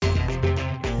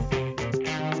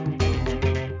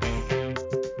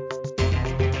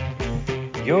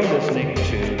You're listening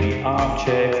to the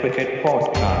Armchair Cricket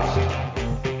Podcast.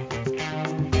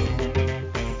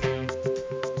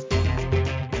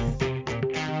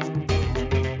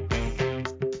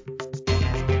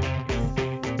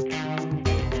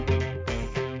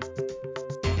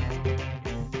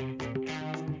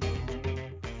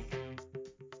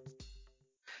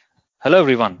 Hello,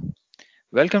 everyone.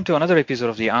 Welcome to another episode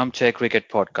of the Armchair Cricket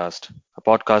Podcast, a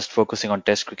podcast focusing on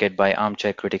Test cricket by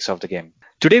armchair critics of the game.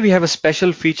 Today, we have a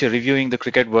special feature reviewing the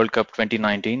Cricket World Cup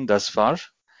 2019 thus far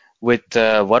with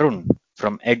Varun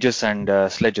from Edges and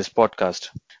Sledges podcast.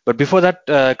 But before that,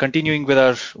 continuing with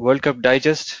our World Cup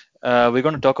digest, we're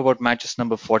going to talk about matches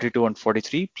number 42 and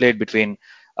 43 played between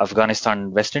Afghanistan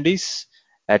and West Indies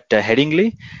at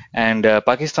Headingley and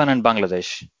Pakistan and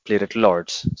Bangladesh played at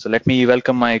Lords. So let me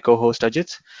welcome my co-host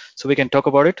Ajit so we can talk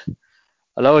about it.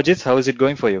 Hello Ajit, how is it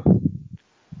going for you?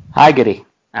 Hi Giri,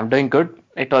 I'm doing good.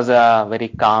 It was a very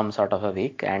calm sort of a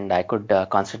week, and I could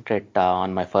concentrate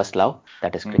on my first love,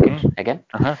 that is cricket Mm-hmm. again.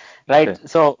 Uh-huh. Right. Okay.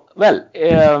 So,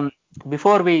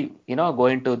 before we go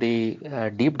into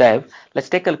the deep dive, let's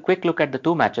take a quick look at the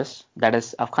two matches. That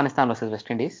is Afghanistan versus West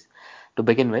Indies to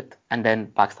begin with, and then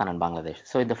Pakistan and Bangladesh.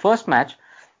 So, in the first match,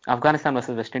 Afghanistan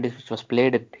versus West Indies, which was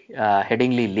played at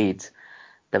Headingley, Leeds,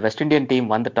 the West Indian team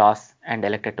won the toss and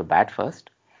elected to bat first.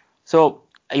 So,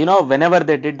 whenever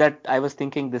they did that, I was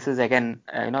thinking this is again,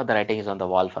 the writing is on the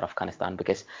wall for Afghanistan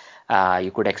because you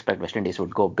could expect West Indies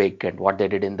would go big, and what they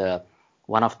did in the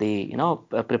one of the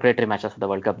preparatory matches for the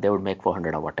World Cup, they would make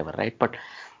 400 or whatever, right? But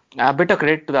a bit of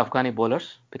credit to the Afghani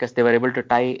bowlers because they were able to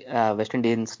tie West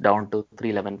Indians down to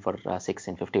 311 for 6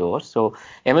 in 50 overs. So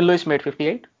Emil Lewis made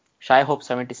 58, Shai Hope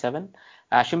 77,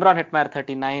 Shimron Hetmyer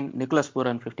 39, Nicholas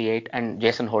Pooran 58, and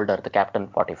Jason Holder, the captain,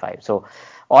 45. So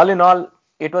all in all,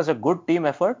 it was a good team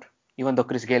effort. Even though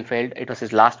Chris Gayle failed, it was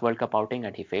his last World Cup outing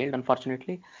and he failed,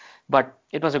 unfortunately. But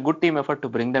it was a good team effort to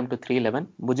bring them to 311.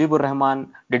 Mujibur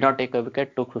Rahman did not take a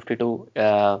wicket, took 52,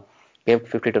 gave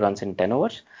 52 runs in 10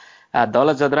 overs.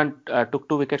 Daulat Zadran took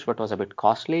 2 wickets but was a bit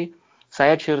costly.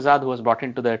 Syed Shirzad, who was brought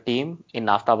into the team in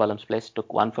Aftab Alam's place,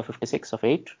 took 1 for 56 of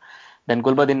 8. Then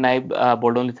Gulbuddin Naib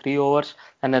bowled only 3 overs,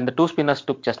 and then the two spinners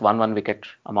took just one wicket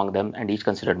among them, and each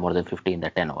considered more than 50 in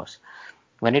their 10 overs.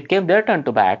 When it came their turn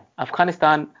to bat,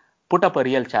 Afghanistan put up a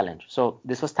real challenge. So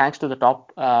this was thanks to the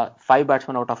top five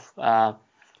batsmen out of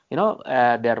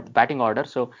their batting order.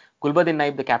 So Gulbuddin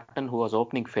Naib, the captain who was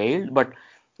opening, failed, but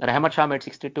Rahmat Shah made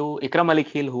 62. Ikram Ali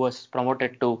Khil, who was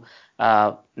promoted to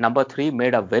number 3,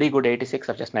 made a very good 86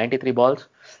 of just 93 balls.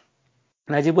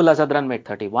 Najibullah Zadran made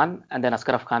 31, and then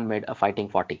Askaraf Khan made a fighting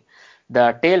 40.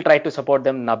 The tail tried to support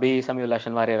them, Nabi, Samiullah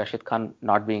Shanwari, Rashid Khan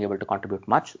not being able to contribute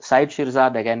much. Syed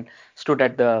Shirzad again stood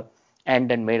at the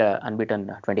end and made an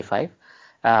unbeaten 25.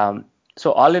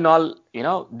 So all in all,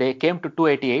 they came to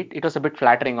 288. It was a bit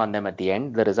flattering on them at the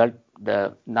end. The result,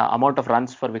 the amount of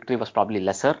runs for victory was probably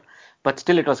lesser, but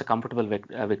still it was a comfortable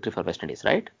victory for West Indies,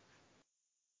 right?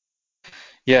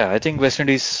 Yeah, I think West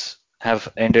Indies have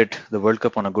ended the World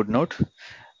Cup on a good note.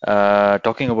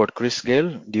 Talking about Chris Gayle,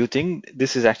 do you think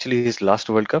this is actually his last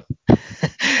World Cup?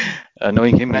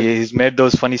 Knowing him, Well, he's made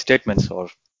those funny statements, or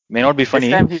may not be this funny.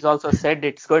 time he's also said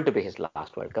it's going to be his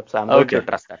last World Cup, so I'm going to Okay,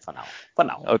 trust that for now. For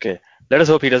now. okay. Let us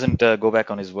hope he doesn't go back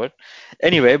on his word.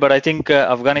 Anyway, but I think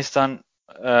Afghanistan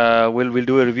will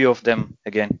do a review of them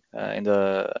again in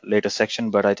the later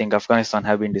section. But I think Afghanistan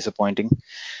have been disappointing.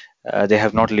 They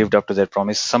have not lived up to their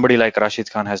promise. Somebody like Rashid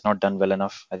Khan has not done well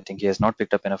enough. I think he has not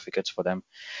picked up enough wickets for them.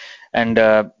 And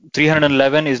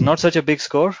 311 is not such a big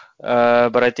score,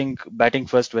 but I think batting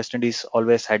first, West Indies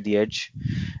always had the edge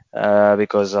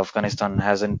because Afghanistan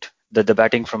hasn't. The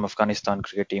batting from Afghanistan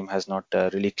cricket team has not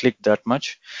really clicked that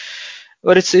much.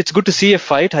 But it's good to see a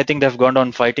fight. I think they've gone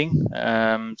on fighting.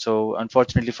 So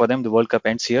unfortunately for them, the World Cup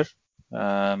ends here.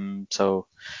 So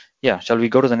yeah, shall we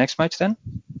go to the next match then?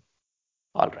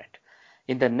 All right.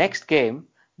 In the next game,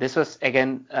 this was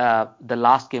again the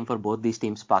last game for both these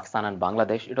teams, Pakistan and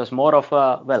Bangladesh. It was more of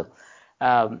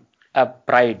um, a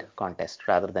pride contest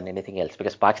rather than anything else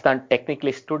because Pakistan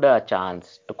technically stood a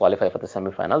chance to qualify for the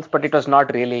semi-finals, but it was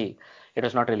not really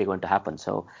going to happen.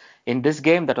 So in this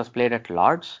game that was played at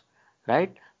Lords,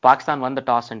 right? Pakistan won the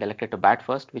toss and elected to bat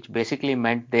first, which basically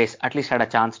meant they at least had a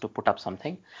chance to put up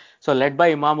something. So led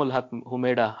by Imam ul Haq, who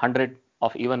made 100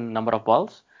 of even number of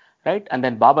balls, right? And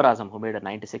then Babar Azam, who made a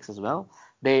 96 as well.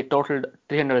 They totaled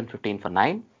 315 for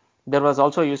 9. There was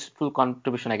also a useful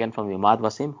contribution again from Imad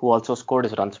Wasim, who also scored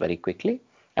his runs very quickly,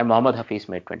 and Mohammad Hafiz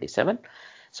made 27.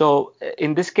 So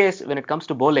in this case, when it comes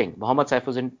to bowling, Mohammad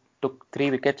Saifuddin took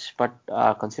 3 wickets but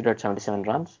considered 77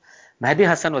 runs. Mehdi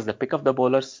Hassan was the pick of the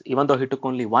bowlers. Even though he took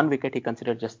only 1 wicket, he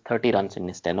considered just 30 runs in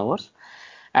his 10 overs.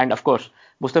 And of course,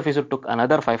 Mustafizur took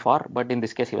another 5 for, but in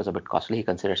this case, he was a bit costly. He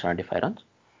considered 75 runs.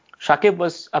 Shakib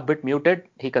was a bit muted.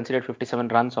 He considered 57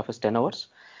 runs of his 10 overs.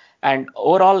 And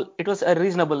overall, it was a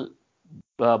reasonable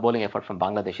bowling effort from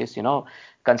Bangladeshis,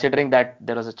 considering that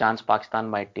there was a chance Pakistan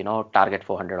might, target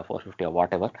 400 or 450 or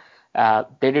whatever.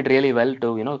 They did really well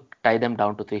to, tie them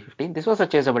down to 315. This was a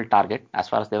chaseable target as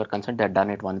far as they were concerned. They had done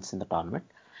it once in the tournament.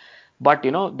 But,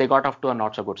 they got off to a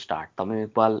not so good start. Tamim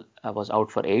Iqbal was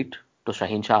out for 8 to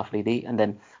Shaheen Shah Afridi, and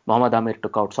then Mohammad Amir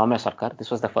took out Soumya Sarkar.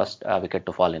 This was the first wicket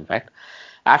to fall, in fact.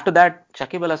 After that,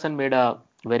 Shakib Al Hasan made a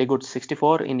very good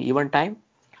 64 in even time,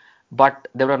 but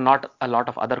there were not a lot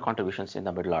of other contributions in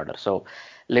the middle order. So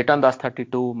Leighton Das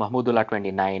 32, Mahmudullah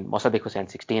 29, Mosaddeq Hussain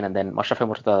 16, and then Mashrafe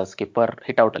Murtada, skipper,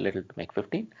 hit out a little to make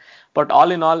 15. But all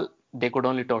in all, they could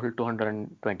only total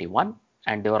 221,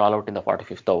 and they were all out in the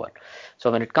 45th over.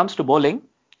 So when it comes to bowling,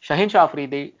 Shaheen Shah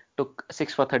Afridi took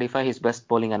 6 for 35, his best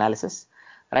bowling analysis.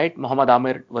 Right, Mohammad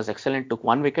Amir was excellent, took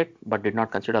 1 wicket, but did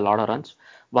not consider a lot of runs.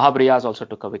 Wahab Riaz also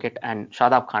took a wicket, and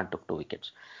Shadab Khan took 2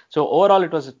 wickets. So overall,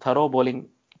 it was a thorough bowling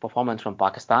performance from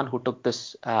Pakistan, who took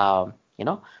this,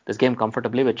 this game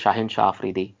comfortably, with Shaheen Shah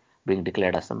Afridi being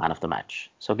declared as the man of the match.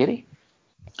 So, Giri?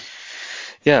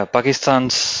 Yeah,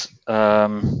 Pakistan's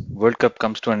World Cup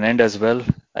comes to an end as well.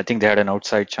 I think they had an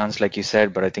outside chance, like you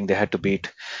said, but I think they had to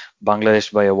beat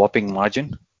Bangladesh by a whopping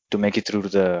margin to make it through to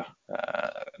the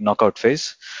knockout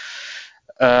phase.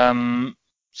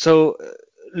 So,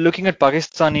 looking at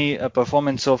Pakistani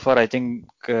performance so far, I think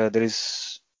there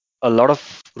is a lot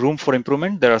of room for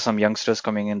improvement. There are some youngsters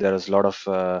coming in. There is a lot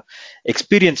of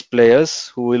experienced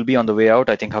players who will be on the way out.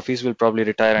 I think Hafiz will probably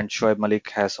retire, and Shoaib Malik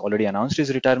has already announced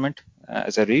his retirement,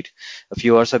 as I read a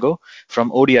few hours ago,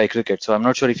 from ODI cricket. So I'm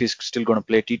not sure if he's still going to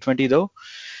play T20 though.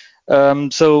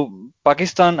 So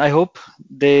Pakistan, I hope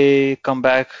they come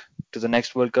back to the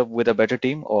next World Cup with a better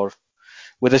team or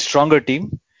with a stronger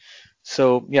team.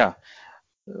 So yeah,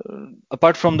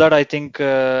 apart from that, I think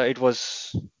it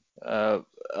was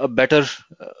a better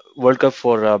World Cup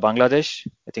for Bangladesh.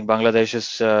 I think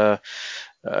Bangladesh's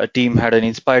team had an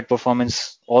inspired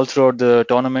performance all throughout the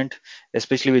tournament,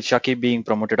 especially with Shakib being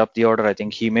promoted up the order. I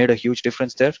think he made a huge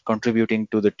difference there, contributing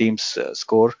to the team's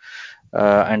score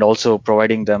and also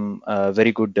providing them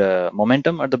very good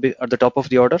momentum at the top of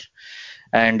the order.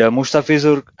 And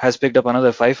Mustafizur has picked up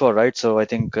another 5-4, right? So I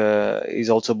think he's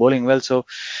also bowling well. So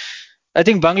I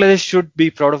think Bangladesh should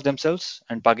be proud of themselves,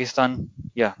 and Pakistan,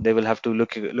 yeah, they will have to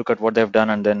look at what they've done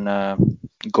and then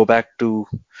go back to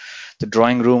the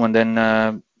drawing room and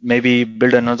then maybe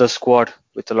build another squad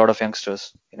with a lot of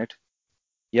youngsters in it.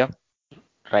 Yeah.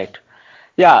 Right.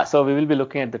 Yeah, so we will be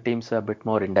looking at the teams a bit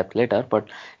more in depth later, but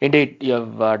indeed you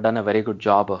have done a very good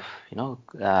job of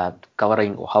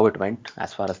covering how it went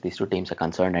as far as these two teams are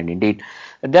concerned, and indeed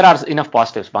there are enough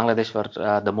positives. Bangladesh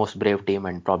were the most brave team,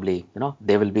 and probably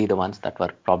they will be the ones that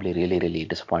were probably really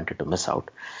disappointed to miss out.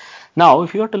 Now,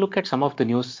 if you were to look at some of the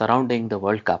news surrounding the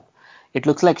World Cup, it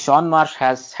looks like Sean Marsh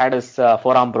has had his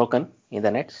forearm broken in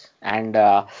the nets, and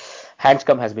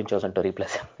Hanscom has been chosen to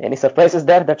replace him. Any surprises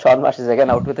there that Sean Marsh is again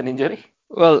out with an injury?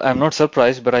 Well, I'm not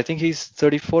surprised, but I think he's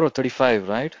 34 or 35,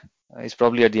 right? He's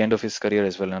probably at the end of his career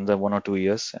as well, another 1 or 2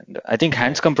 years. And I think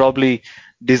Hanscom probably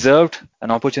deserved an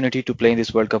opportunity to play in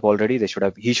this World Cup already.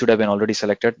 He should have been already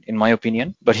selected, in my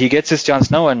opinion. But he gets his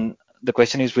chance now, and the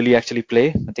question is, will he actually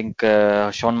play? I think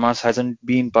Sean Marsh hasn't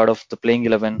been part of the playing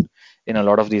 11 in a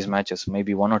lot of these matches,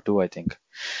 maybe 1 or 2, I think.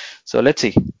 So let's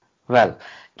see. Well,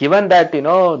 given that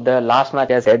the last match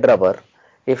has head rubber,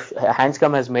 if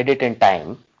Hanscom has made it in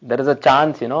time, there is a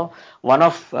chance one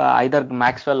of either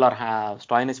Maxwell or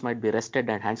Stoinis might be rested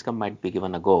and Hanscom might be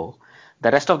given a go.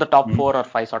 The rest of the top 4 or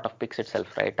 5 sort of picks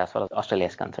itself, right, as far as Australia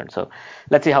is concerned. So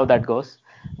let's see how that goes.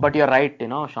 But you're right,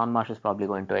 Sean Marsh is probably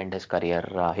going to end his career.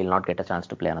 He'll not get a chance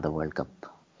to play another World Cup.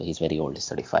 He's very old, he's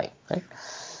 35, right?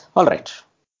 All right.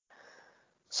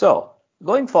 So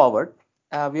going forward,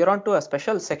 we are on to a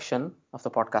special section of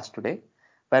the podcast today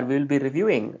where we will be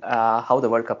reviewing how the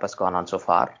World Cup has gone on so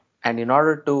far. And in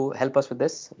order to help us with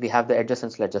this, we have the Edges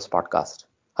and Sledges podcast.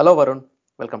 Hello, Varun.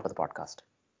 Welcome to the podcast.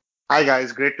 Hi,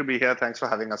 guys. Great to be here. Thanks for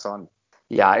having us on.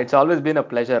 Yeah, it's always been a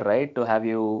pleasure, right, to have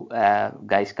you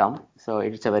guys come. So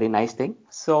it's a very nice thing.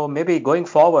 So maybe going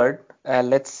forward,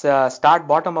 let's start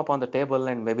bottom up on the table,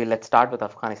 and maybe let's start with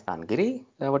Afghanistan. Giri,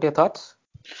 what are your thoughts?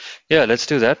 Yeah, let's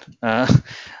do that.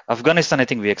 Afghanistan, I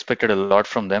think we expected a lot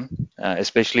from them,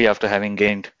 especially after having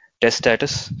gained test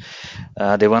status.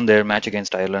 They won their match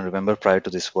against Ireland, remember, prior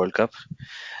to this World Cup.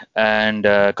 And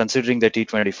considering their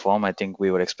T20 form, I think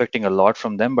we were expecting a lot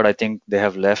from them, but I think they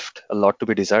have left a lot to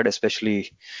be desired,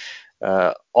 especially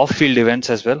off-field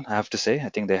events as well, I have to say. I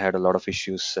think they had a lot of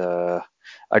issues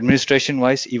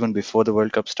administration-wise, even before the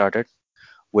World Cup started,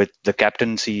 with the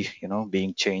captaincy,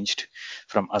 being changed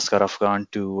from Asghar Afghan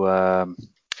to,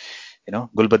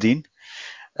 Gulbuddin.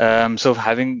 So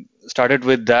having started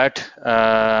with that,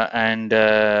 and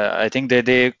I think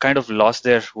they kind of lost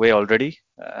their way already.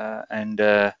 And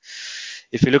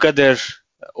if you look at their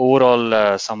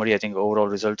overall summary, I think overall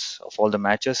results of all the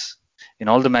matches, in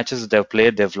all the matches they've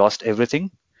played, they've lost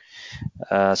everything.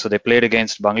 So they played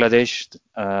against Bangladesh.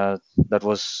 That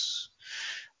was,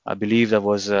 I believe, that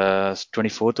was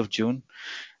 24th of June.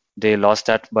 They lost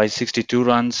that by 62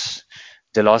 runs.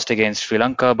 They lost against Sri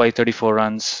Lanka by 34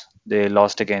 runs. They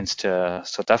lost against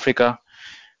South Africa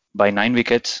by 9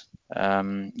 wickets.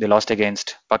 They lost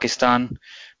against Pakistan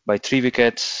by 3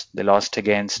 wickets. They lost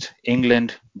against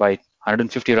England by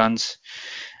 150 runs.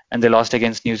 And they lost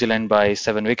against New Zealand by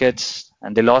 7 wickets.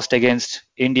 And they lost against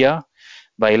India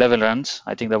by 11 runs.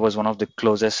 I think that was one of the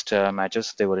closest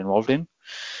matches they were involved in.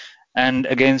 And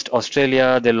against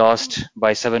Australia, they lost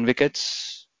by 7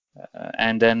 wickets.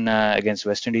 And then against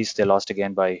West Indies, they lost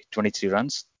again by 23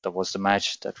 runs. That was the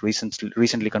match that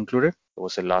recently concluded. It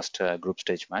was the last group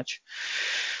stage match.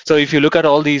 So if you look at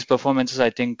all these performances, I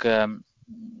think I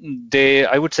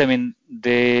would say,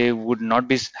 they would not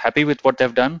be happy with what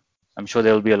they've done. I'm sure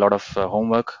there will be a lot of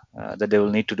homework that they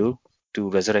will need to do to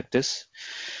resurrect this.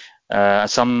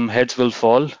 Some heads will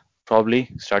fall, probably,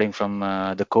 starting from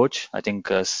the coach. I think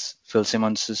Phil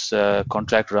Simmons'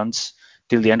 contract runs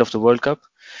till the end of the World Cup.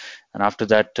 And after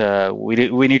that,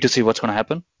 we need to see what's going to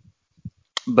happen.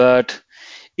 But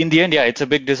in the end, yeah, it's a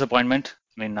big disappointment.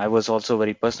 I was also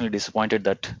very personally disappointed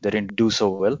that they didn't do so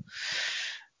well.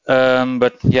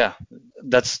 But yeah,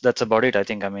 that's about it. I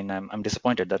think, I'm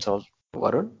disappointed. That's all.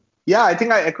 Varun? Yeah, I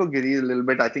think I echo Giri a little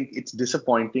bit. I think it's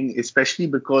disappointing, especially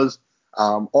because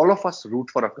all of us root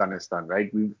for Afghanistan,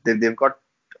 right? They've got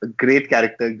a great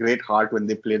character, great heart when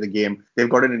they play the game. They've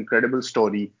got an incredible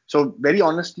story. So very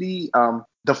honestly,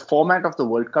 the format of the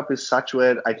World Cup is such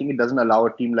where I think it doesn't allow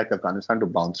a team like Afghanistan to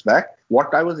bounce back.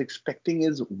 What I was expecting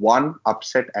is one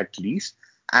upset at least.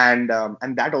 And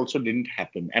that also didn't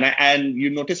happen. And you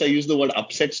notice I use the word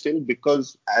upset still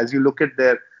because as you look at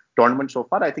their tournament so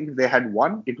far, I think if they had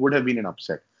won, it would have been an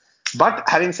upset. But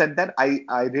having said that,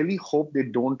 I really hope they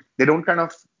don't kind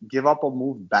of give up or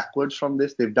move backwards from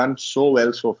this. They've done so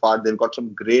well so far. They've got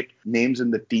some great names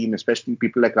in the team, especially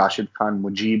people like Rashid Khan,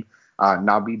 Mujib,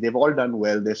 Nabi. They've all done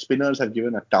well. Their spinners have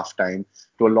given a tough time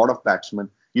to a lot of batsmen.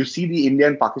 You see the India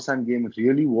and Pakistan game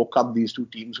really woke up these two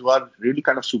teams who are really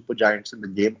kind of super giants in the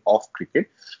game of cricket.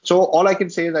 So all I can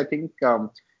say is I think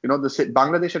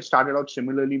Bangladesh had started out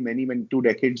similarly many 2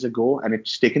 decades ago, and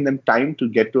it's taken them time to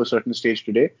get to a certain stage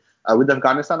today. With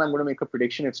Afghanistan, I'm going to make a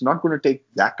prediction. It's not going to take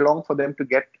that long for them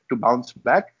to bounce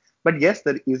back. But yes,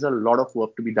 there is a lot of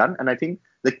work to be done. And I think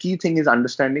the key thing is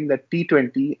understanding that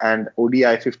T20 and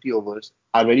ODI 50 overs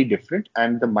are very different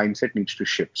and the mindset needs to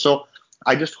shift. So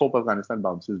I just hope Afghanistan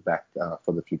bounces back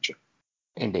for the future.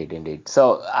 Indeed.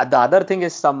 So the other thing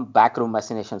is some backroom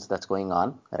machinations that's going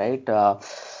on, right?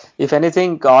 If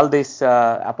anything, all this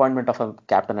appointment of a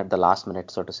captain at the last minute,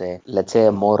 so to say, let's say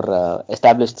a more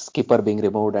established skipper being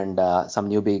removed and some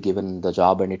newbie given the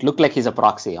job, and it looked like he's a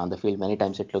proxy on the field. Many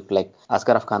times it looked like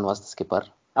Asghar Khan was the skipper.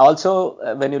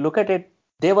 Also, when you look at it,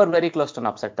 they were very close to an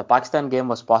upset. The Pakistan game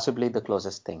was possibly the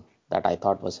closest thing that I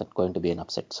thought was going to be an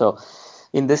upset. So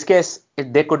in this case,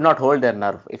 they could not hold their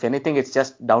nerve. If anything, it's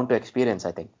just down to experience,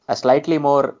 I think. A slightly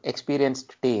more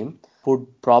experienced team would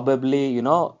probably,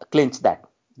 clinch that.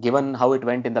 Given how it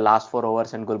went in the last 4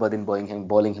 overs and Gulbuddin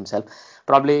bowling himself,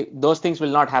 probably those things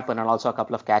will not happen. And also a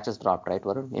couple of catches dropped, right,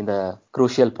 Varun, in the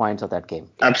crucial points of that game.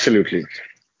 Absolutely.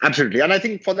 And I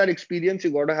think for that experience,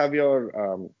 you got to have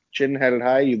your chin held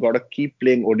high. You got to keep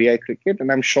playing ODI cricket, and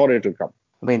I'm sure it will come.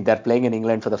 They're playing in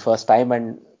England for the first time,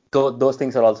 and those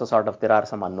things are also there are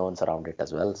some unknowns around it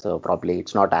as well. So probably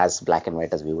it's not as black and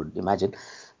white as we would imagine.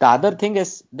 The other thing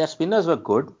is their spinners were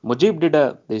good. Mujib did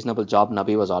a reasonable job.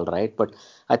 Nabi was all right. But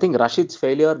I think Rashid's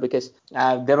failure, because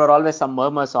there were always some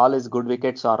murmurs, all his good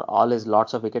wickets or all his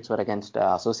lots of wickets were against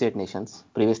associate nations,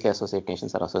 previously associate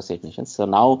nations or associate nations. So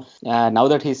now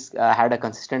that he's had a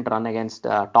consistent run against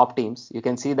top teams, you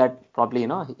can see that probably,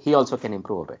 he also can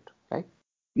improve a bit, right?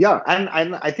 Yeah,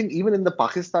 and I think even in the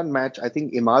Pakistan match, I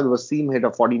think Imad Wasim hit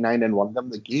a 49 and won them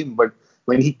the game. But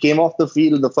when he came off the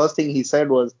field, the first thing he said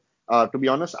was, to be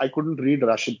honest, I couldn't read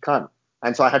Rashid Khan.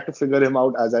 And so I had to figure him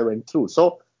out as I went through.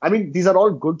 So, these are all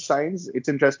good signs. It's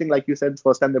interesting, like you said,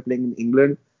 first time they're playing in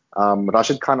England.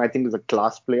 Rashid Khan, I think, is a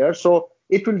class player. So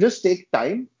it will just take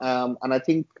time. And I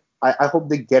think I hope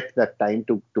they get that time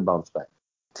to bounce back.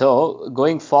 So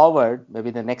going forward, maybe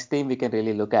the next team we can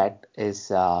really look at is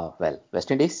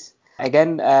West Indies.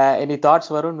 Again, any thoughts,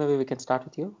 Varun? Maybe we can start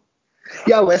with you.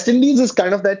 Yeah, West Indies is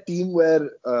kind of that team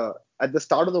where at the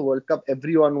start of the World Cup,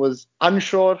 everyone was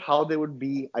unsure how they would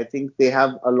be. I think they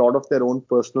have a lot of their own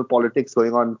personal politics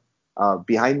going on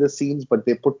behind the scenes, but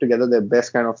they put together their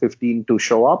best kind of 15 to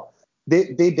show up.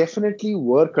 They definitely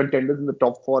were contenders in the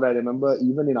top four. I remember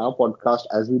even in our podcast,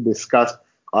 as we discussed,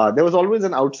 there was always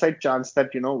an outside chance that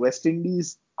West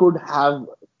Indies could have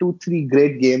 2-3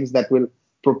 great games that will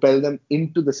propel them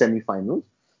into the semi-finals.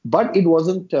 But it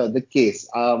wasn't the case.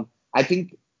 I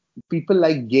think people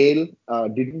like Gale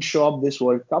didn't show up this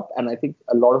World Cup, and I think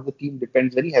a lot of the team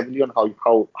depends very heavily on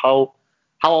how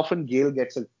often Gale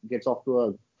gets off to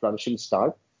a flourishing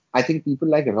start. I think people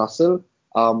like Russell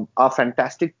are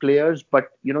fantastic players, but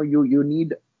you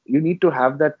need to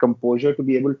have that composure to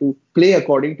be able to play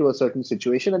according to a certain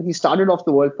situation. And he started off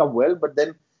the World Cup well, but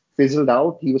then fizzled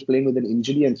out. He was playing with an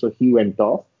injury, and so he went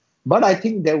off. But I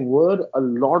think there were a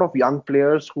lot of young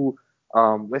players who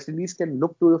West Indies can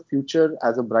look to the future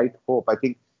as a bright hope. I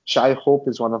think Shai Hope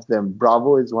is one of them.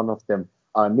 Bravo is one of them.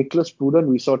 Nicholas Puran,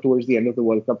 we saw towards the end of the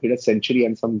World Cup, hit a century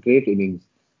and some great innings.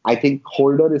 I think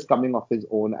Holder is coming off his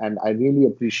own, and I really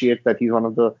appreciate that he's one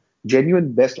of the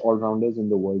genuine best all-rounders in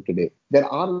the world today. There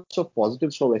are lots of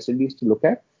positives for West Indies to look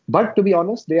at, but to be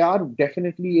honest, they are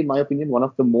definitely, in my opinion, one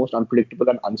of the most unpredictable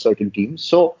and uncertain teams.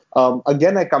 So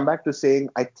again, I come back to saying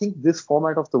I think this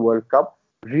format of the World Cup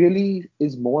really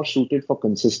is more suited for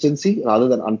consistency rather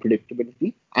than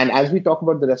unpredictability. And as we talk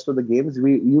about the rest of the games,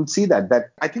 you'll see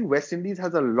that I think West Indies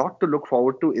has a lot to look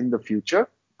forward to in the future.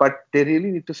 But they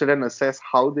really need to sit and assess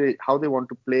how they want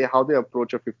to play, how they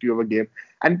approach a 50-over game.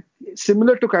 And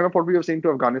similar to kind of what we were saying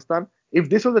to Afghanistan, if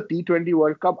this was a T20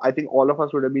 World Cup, I think all of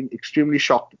us would have been extremely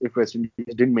shocked if West Indies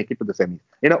didn't make it to the semis.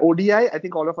 In an ODI, I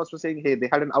think all of us were saying, hey, they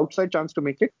had an outside chance to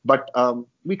make it, but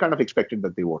we kind of expected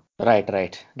that they won't.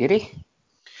 Right. Giri?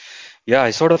 Yeah,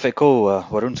 I sort of echo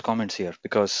Varun's comments here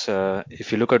because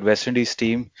if you look at West Indies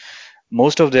team,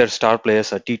 most of their star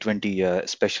players are T20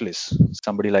 specialists.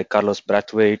 Somebody like Carlos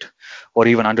Brathwaite or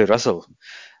even Andre Russell,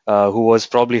 who was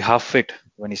probably half fit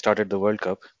when he started the World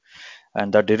Cup,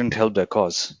 and that didn't help their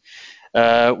cause.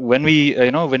 When we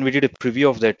did a preview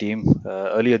of their team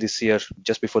earlier this year,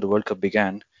 just before the World Cup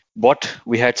began, what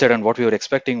we had said and what we were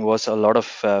expecting was a lot of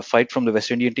fight from the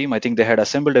West Indian team. I think they had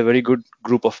assembled a very good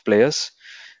group of players,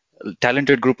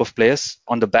 talented group of players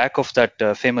on the back of that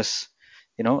famous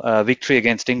victory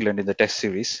against England in the Test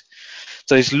series.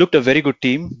 So it's looked a very good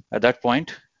team at that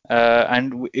point,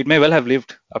 and it may well have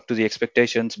lived up to the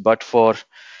expectations, but for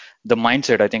the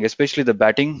mindset, I think especially the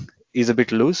batting is a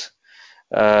bit loose.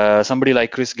 Somebody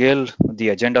like Chris Gale, the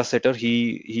agenda setter,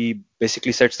 he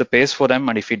basically sets the pace for them,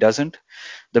 and if he doesn't,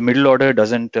 the middle order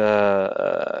doesn't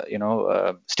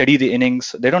steady the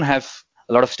innings. They don't have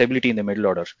a lot of stability in the middle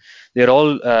order. They're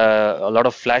all a lot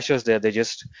of flashes there. They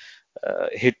just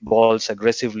hit balls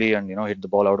aggressively and hit the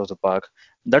ball out of the park.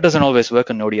 That doesn't always work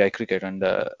in ODI cricket, and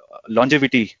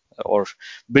longevity or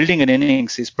building an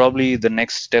innings is probably the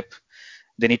next step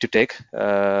they need to take.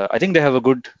 I think they have a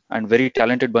good and very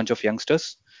talented bunch of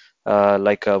youngsters,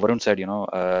 like Varun said,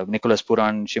 Nicholas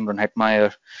Puran, Shimron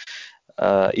Hetmeyer,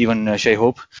 even Shai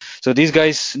Hope. So these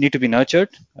guys need to be nurtured.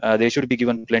 They should be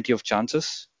given plenty of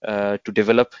chances to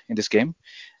develop in this game.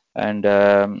 And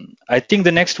I think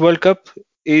the next World Cup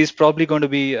is probably going to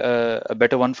be a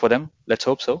better one for them. Let's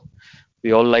hope so.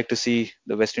 We all like to see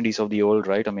the West Indies of the old,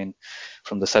 right? I mean,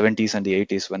 from the 70s and the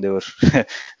 80s when they were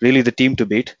really the team to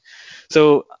beat.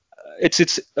 So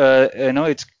it's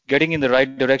getting in the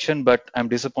right direction, but I'm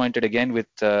disappointed again with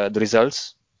the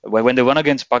results. When they won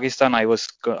against Pakistan, I was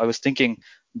thinking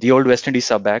the old West Indies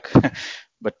are back,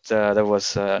 but that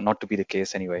was not to be the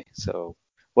case anyway. So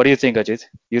what do you think, Ajit?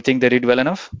 You think they did well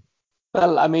enough?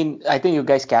 Well, I mean, I think you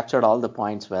guys captured all the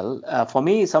points well. For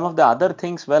me, some of the other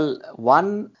things, well,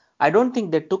 one, I don't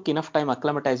think they took enough time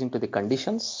acclimatizing to the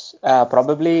conditions.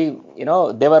 Probably,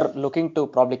 they were looking to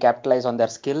probably capitalize on their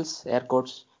skills, air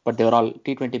quotes, but they were all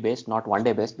T20 based, not one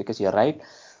day based, because you're right.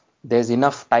 There's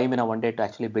enough time in a one day to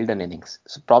actually build an innings.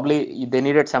 So probably they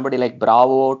needed somebody like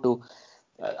Bravo to,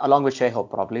 along with Shai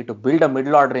Hope, probably to build a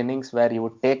middle order innings where you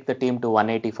would take the team to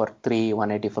 180 for 3,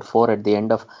 180 for 4 at the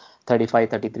end of 35,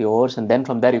 33 overs, and then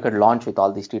from there you could launch with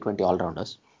all these T20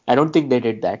 all-rounders. I don't think they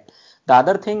did that. The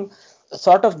other thing,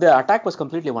 sort of the attack was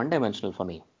completely one-dimensional for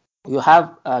me. You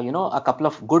have, a couple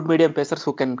of good medium pacers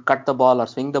who can cut the ball or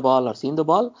swing the ball or seam the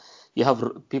ball. You have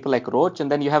people like Roach,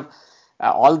 and then you have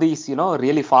all these,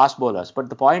 really fast bowlers. But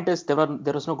the point is there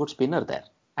was no good spinner there.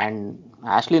 And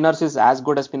Ashley Nurse is as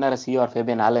good a spinner as he or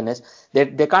Fabian Allen is. They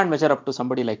can't measure up to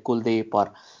somebody like Kuldeep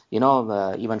or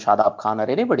even Shadab Khan or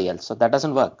anybody else. So that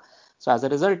doesn't work. So as a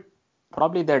result,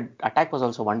 probably their attack was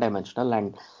also one-dimensional,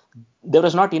 and there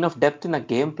was not enough depth in a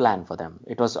game plan for them.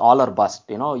 It was all or bust.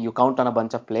 You count on a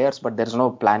bunch of players, but there's no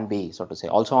plan B, so to say.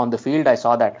 Also on the field, I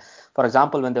saw that, for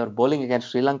example, when they were bowling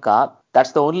against Sri Lanka,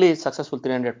 that's the only successful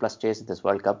 300 plus chase in this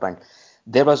World Cup, and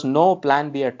there was no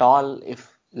plan B at all.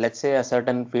 If, let's say, a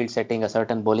certain field setting, a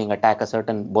certain bowling attack, a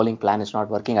certain bowling plan is not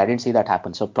working, I didn't see that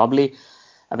happen. So probably,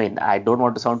 I mean, I don't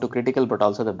want to sound too critical, but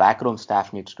also the backroom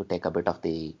staff needs to take a bit of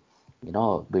the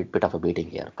bit of a beating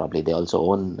here. Probably they also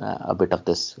own a bit of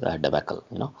this debacle.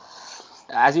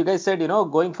 As you guys said,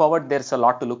 going forward, there's a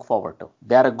lot to look forward to.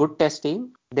 They are a good test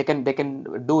team. They can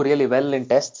do really well in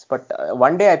tests, but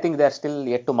one day I think they're still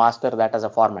yet to master that as a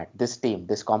format.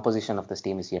 This composition of this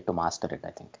team is yet to master it, I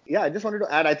think. Yeah, I just wanted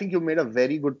to add, I think you made a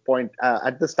very good point.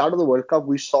 At the start of the World Cup,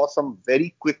 we saw some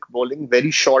very quick bowling, very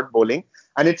short bowling,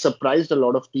 and it surprised a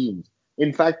lot of teams.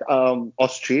 In fact,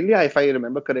 Australia, if I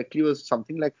remember correctly, was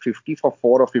something like 50 for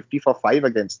 4 or 50 for 5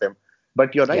 against them.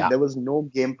 But you're right, Yeah. there was no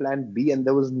game plan B and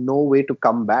there was no way to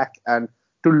come back. And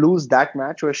to lose that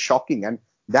match was shocking. And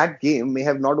that game may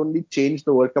have not only changed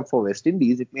the World Cup for West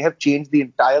Indies, it may have changed the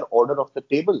entire order of the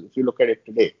table if you look at it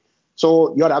today.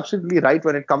 So you're absolutely right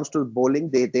when it comes to bowling.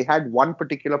 They had one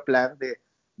particular plan.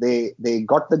 They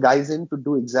got the guys in to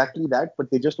do exactly that, but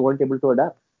they just weren't able to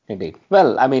adapt. Indeed.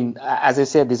 Well, I mean, as I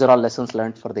said, these are all lessons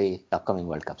learned for the upcoming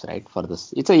World Cups, right? For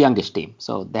this, it's a youngish team,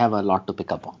 so they have a lot to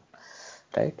pick up on,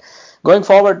 right? Going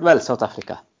forward, well, South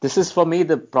Africa. This is for me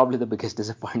probably the biggest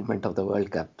disappointment of the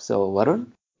World Cup. So, Varun?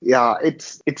 Yeah,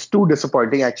 it's too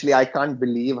disappointing. Actually, I can't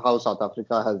believe how South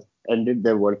Africa has ended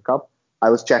their World Cup. I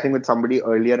was chatting with somebody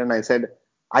earlier and I said,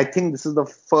 I think this is the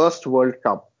first World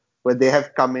Cup where they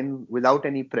have come in without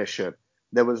any pressure.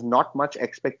 There was not much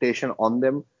expectation on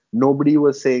them. Nobody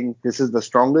was saying this is the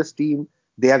strongest team.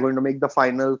 They are going to make the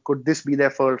final. Could this be their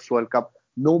first World Cup?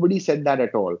 Nobody said that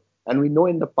at all. And we know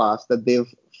in the past that they've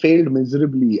failed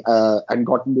miserably and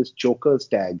gotten this joker's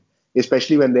tag,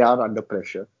 especially when they are under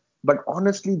pressure. But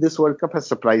honestly, this World Cup has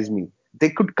surprised me. They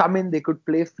could come in, they could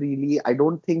play freely. I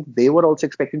don't think they were also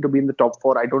expecting to be in the top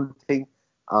four. I don't think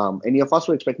any of us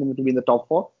were expecting them to be in the top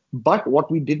four. But what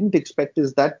we didn't expect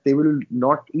is that they will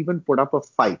not even put up a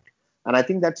fight. And I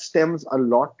think that stems a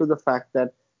lot to the fact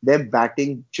that their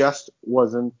batting just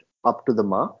wasn't up to the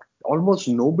mark. Almost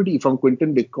nobody from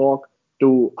Quinton de Kock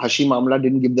to Hashim Amla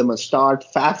didn't give them a start.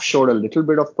 Faf showed a little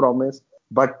bit of promise,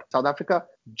 but South Africa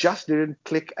just didn't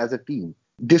click as a team.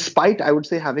 Despite, I would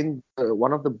say, having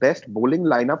one of the best bowling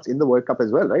lineups in the World Cup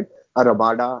as well, right? A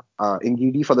Rabada,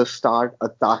 Ngidi for the start, a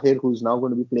Tahir who's now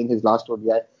going to be playing his last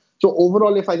ODI. So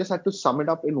overall, if I just had to sum it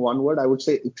up in one word, I would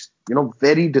say it's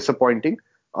very disappointing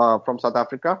from South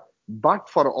Africa. But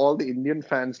for all the Indian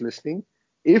fans listening,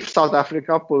 if South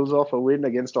Africa pulls off a win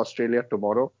against Australia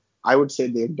tomorrow, I would say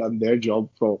they've done their job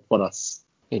for us.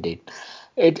 Indeed.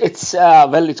 It's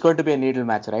going to be a needle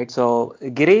match, right? So,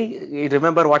 Giri, you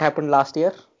remember what happened last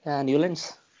year,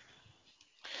 Newlands?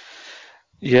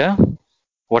 Yeah.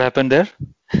 What happened there?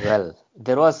 Well,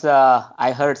 there was,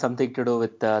 I heard something to do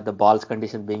with the ball's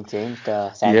condition being changed,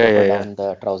 Yeah, sandpaper yeah, yeah. down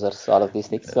the trousers, all of these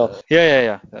things. So,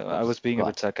 Yeah. I was being go a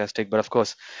on. bit sarcastic, but of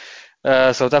course,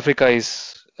 South Africa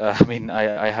is. I mean,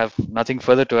 I have nothing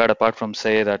further to add apart from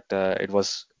say that it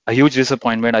was a huge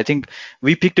disappointment. I think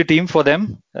we picked a team for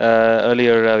them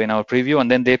earlier in our preview,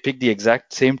 and then they picked the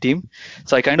exact same team.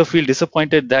 So I kind of feel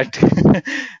disappointed that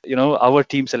our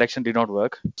team selection did not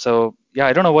work. So yeah,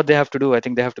 I don't know what they have to do. I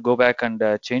think they have to go back and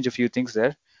change a few things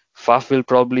there. Faf will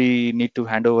probably need to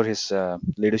hand over his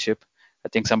leadership. I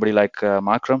think somebody like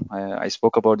Markram, I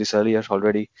spoke about this earlier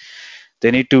already.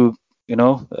 They need to,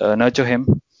 nurture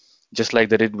him just like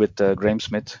they did with Graham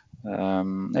Smith.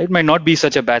 It might not be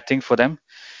such a bad thing for them.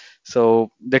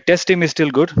 So the test team is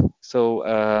still good. So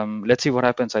let's see what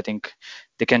happens. I think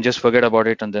they can just forget about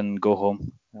it and then go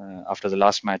home after the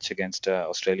last match against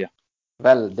Australia.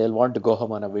 Well, they'll want to go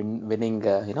home on a winning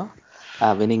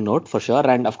note for sure.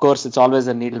 And of course, it's always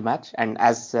a needle match. And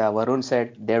as Varun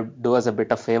said, they do us a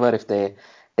bit of favor if they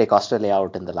take Australia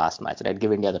out in the last match, right?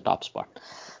 Give India the top spot.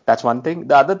 That's one thing.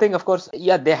 The other thing, of course,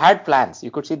 yeah, they had plans.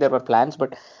 You could see there were plans.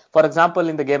 But for example,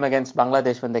 in the game against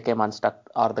Bangladesh, when they came unstuck,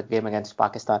 or the game against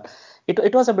Pakistan,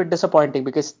 it was a bit disappointing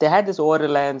because they had this over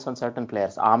reliance on certain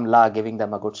players. Amla giving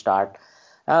them a good start.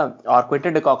 Or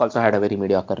Quinton de Kock also had a very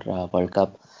mediocre World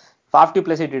Cup. Faf du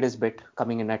Plessis did his bit,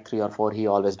 coming in at 3 or 4. He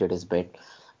always did his bit.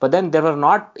 But then there were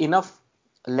not enough,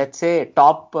 let's say,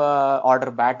 top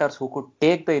order batters who could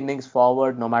take the innings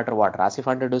forward no matter what. Rasif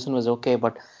Hunter-Dawson was okay,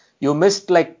 but you missed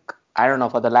like I don't know,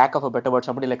 for the lack of a better word,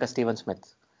 somebody like a Steven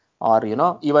Smith, or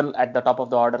even at the top of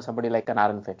the order, somebody like an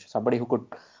Aaron Finch, somebody who could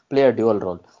play a dual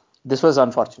role. This was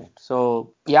unfortunate.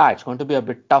 So yeah, it's going to be a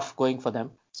bit tough going for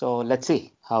them. So let's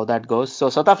see how that goes. So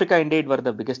South Africa indeed were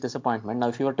the biggest disappointment. Now,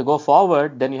 if you were to go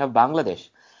forward, then you have Bangladesh,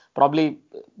 probably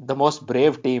the most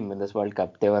brave team in this World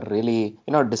Cup. They were really,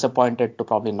 disappointed to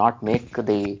probably not make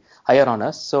the higher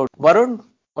honors. So Varun,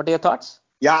 what are your thoughts?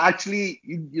 Yeah, actually,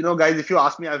 guys, if you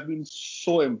ask me, I've been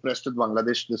so impressed with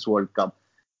Bangladesh this World Cup.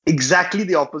 Exactly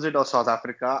the opposite of South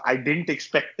Africa. I didn't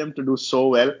expect them to do so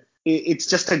well. It's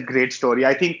just a great story.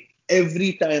 I think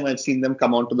every time I've seen them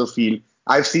come onto the field,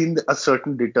 I've seen a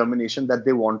certain determination that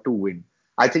they want to win.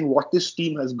 I think what this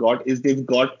team has got is they've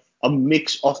got a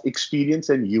mix of experience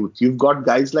and youth. You've got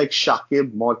guys like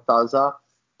Shakib, Mortaza,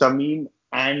 Tamim,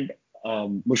 and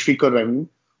Mushfiqur Rahim,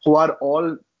 who are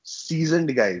all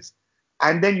seasoned guys.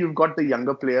 And then you've got the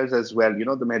younger players as well, the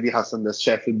Mehdi Hassan, the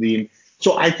Shaifuddin.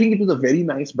 So I think it was a very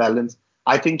nice balance.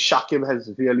 I think Shakib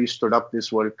has really stood up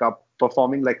this World Cup,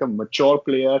 performing like a mature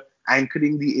player,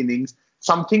 anchoring the innings,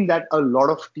 something that a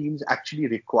lot of teams actually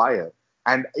require.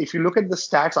 And if you look at the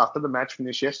stats after the match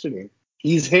finished yesterday,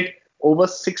 he's hit over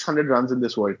 600 runs in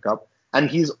this World Cup,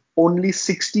 and he's only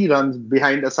 60 runs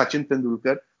behind a Sachin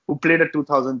Tendulkar, who played a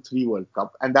 2003 World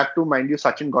Cup. And that too, mind you,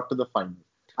 Sachin got to the final.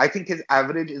 I think his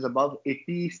average is above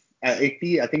 80.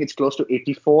 I think it's close to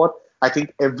 84. I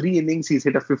think every innings he's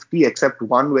hit a 50 except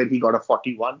one where he got a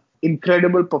 41.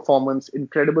 Incredible performance,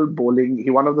 incredible bowling.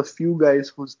 He one of the few guys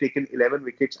who's taken 11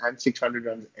 wickets and 600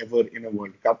 runs ever in a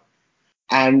World Cup.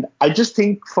 And I just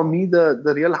think for me, the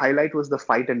real highlight was the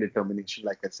fight and determination.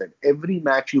 Like I said, every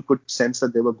match you could sense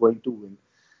that they were going to win.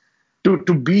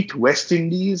 To beat West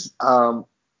Indies,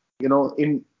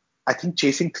 in I think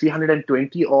chasing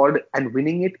 320 odd and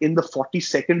winning it in the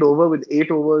 42nd over with 8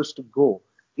 overs to go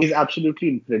is absolutely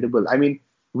incredible. I mean,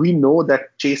 we know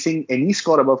that chasing any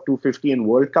score above 250 in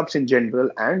World Cups in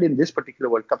general and in this particular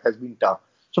World Cup has been tough.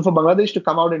 So for Bangladesh to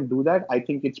come out and do that, I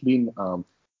think it's been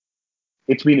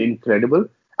incredible.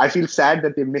 I feel sad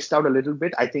that they missed out a little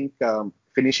bit. I think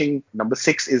finishing number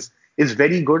 6 is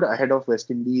very good ahead of West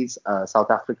Indies,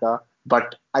 South Africa.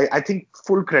 But I think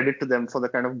full credit to them for the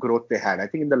kind of growth they had. I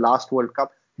think in the last World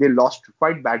Cup, they lost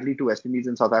quite badly to West Indies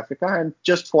and South Africa. And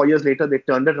just 4 years later, they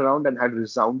turned it around and had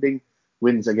resounding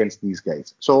wins against these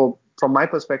guys. So from my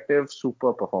perspective,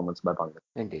 super performance by Bangladesh.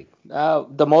 Indeed.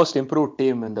 The most improved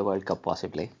team in the World Cup,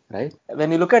 possibly, right?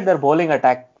 When you look at their bowling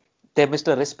attack, they missed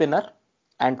a wrist spinner,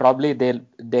 and probably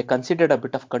they conceded a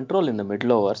bit of control in the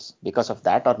middle overs because of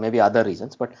that, or maybe other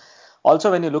reasons. But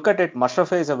also, when you look at it,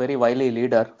 Mashrafe is a very wily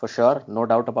leader for sure, no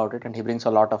doubt about it, and he brings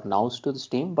a lot of nous to this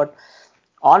team. But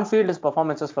on field, his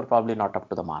performances were probably not up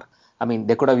to the mark. I mean,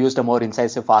 they could have used a more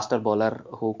incisive, faster bowler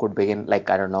who could begin,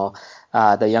 like, I don't know,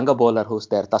 the younger bowler who's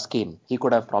there, Taskeen. He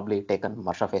could have probably taken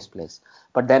Mashrafe's place.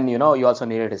 But then, you also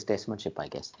needed his statesmanship, I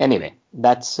guess. Anyway,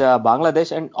 that's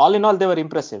Bangladesh. And all in all, they were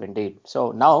impressive indeed.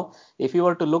 So now, if you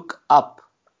were to look up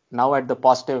now at the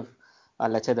positive,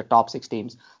 let's say the top 6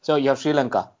 teams. So you have Sri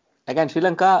Lanka. Again, Sri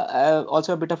Lanka,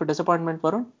 also a bit of a disappointment,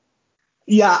 Varun.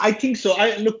 Yeah, I think so.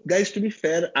 Look, guys, to be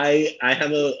fair, I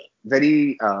have a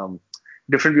very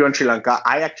different view on Sri Lanka.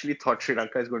 I actually thought Sri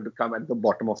Lanka is going to come at the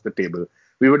bottom of the table.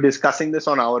 We were discussing this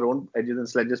on our own Edges and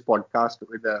Sledges podcast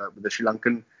with the Sri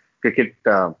Lankan cricket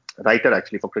writer,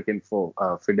 actually, for Cricket for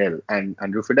Fidel and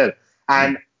Andrew Fidel.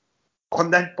 And on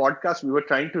that podcast, we were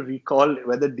trying to recall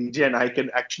whether DJ and I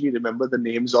can actually remember the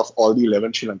names of all the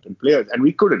 11 Sri Lankan players, and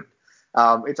we couldn't.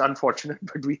 It's unfortunate,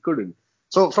 but we couldn't.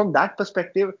 So from that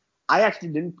perspective, I actually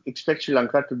didn't expect Sri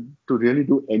Lanka to really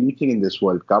do anything in this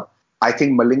World Cup. I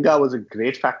think Malinga was a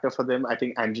great factor for them. I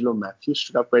think Angelo Matthews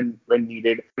stood up when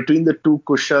needed. Between the two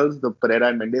Kushals, the Pereira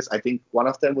and Mendes, I think one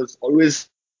of them was always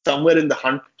somewhere in the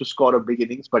hunt to score a big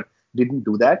innings, but didn't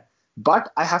do that.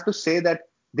 But I have to say that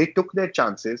they took their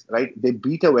chances, right? They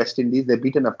beat a West Indies, they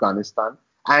beat an Afghanistan.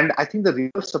 And I think the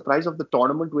real surprise of the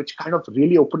tournament, which kind of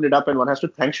really opened it up, and one has to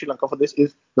thank Sri Lanka for this,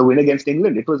 is the win against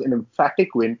England. It was an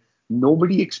emphatic win.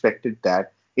 Nobody expected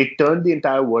that. It turned the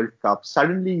entire World Cup.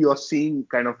 Suddenly, you're seeing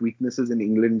kind of weaknesses in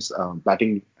England's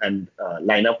batting and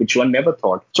lineup, which one never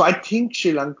thought. So I think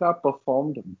Sri Lanka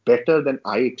performed better than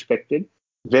I expected.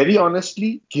 Very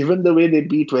honestly, given the way they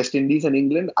beat West Indies and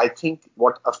England, I think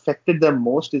what affected them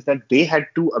most is that they had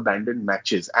 2 abandoned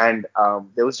matches. And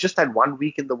there was just that 1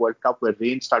 week in the World Cup where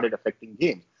rain started affecting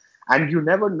games. And you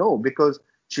never know, because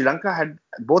Sri Lanka had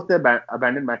both their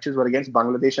abandoned matches were against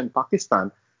Bangladesh and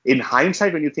Pakistan. In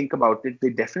hindsight, when you think about it, they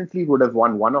definitely would have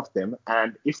won one of them,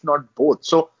 and if not both.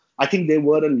 So I think they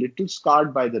were a little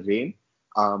scarred by the rain.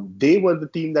 They were the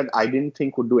team that I didn't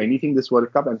think would do anything this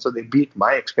World Cup, and so they beat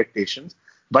my expectations.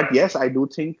 But yes, I do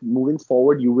think moving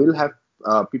forward, you will have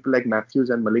people like Matthews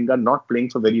and Malinga not playing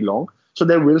for very long. So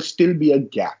there will still be a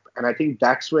gap. And I think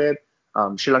that's where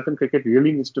Sri Lankan cricket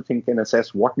really needs to think and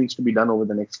assess what needs to be done over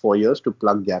the next 4 years to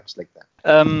plug gaps like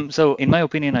that. So in my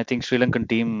opinion, I think Sri Lankan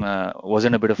team was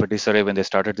in a bit of a disarray when they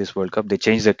started this World Cup. They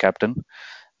changed their captain,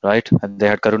 right? And they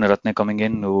had Karuna Ratne coming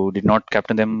in, who did not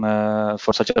captain them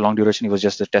for such a long duration. He was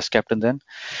just the test captain then.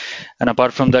 And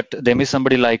apart from that, they missed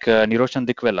somebody like Niroshan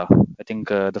Dikwela. I think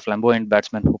the flamboyant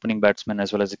batsman, opening batsman,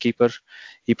 as well as the keeper.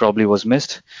 He probably was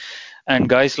missed. And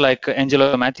guys like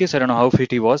Angelo Matthews, I don't know how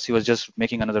fit he was. He was just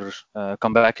making another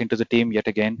comeback into the team yet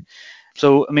again.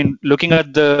 So, I mean, looking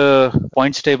at the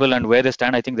points table and where they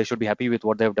stand, I think they should be happy with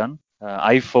what they've done.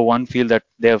 I, for one, feel that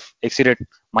they have exceeded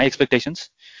my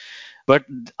expectations. But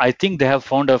I think they have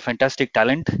found a fantastic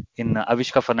talent in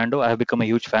Avishka Fernando. I have become a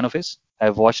huge fan of his.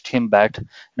 I've watched him bat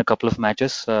in a couple of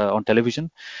matches on television,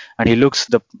 and he looks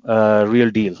the real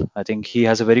deal. I think he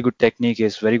has a very good technique. He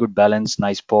has very good balance,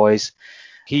 nice poise.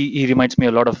 He reminds me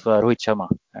a lot of Rohit Sharma,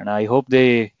 and I hope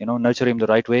they nurture him the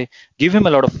right way, give him a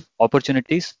lot of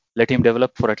opportunities, let him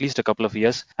develop for at least a couple of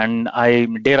years, and I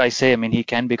dare I say, I mean, he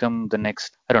can become the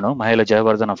next, I don't know, Mahela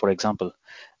Jayawardena, for example,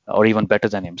 or even better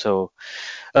than him. So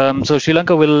Sri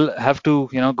Lanka will have to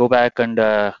go back and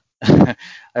I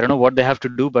don't know what they have to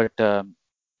do, but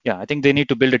yeah, I think they need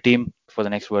to build a team for the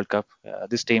next World Cup.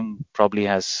 This team probably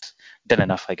has done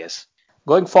enough, I guess.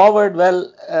 Going forward,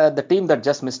 well, the team that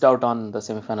just missed out on the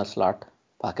semi-final slot,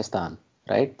 Pakistan,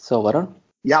 right? So, Varun?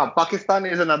 Yeah, Pakistan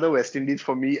is another West Indies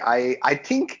for me. I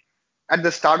think at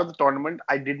the start of the tournament,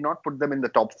 I did not put them in the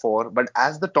top four. But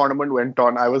as the tournament went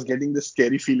on, I was getting this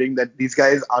scary feeling that these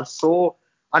guys are so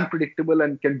unpredictable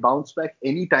and can bounce back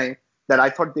anytime that I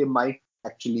thought they might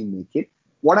actually make it.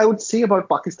 What I would say about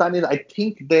Pakistan is I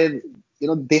think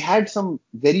they had some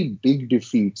very big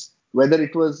defeats, whether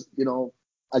it was,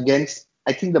 against,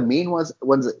 I think the main was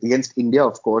against India,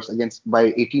 of course, against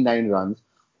by 89 runs,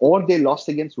 or they lost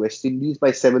against West Indies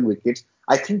by 7 wickets.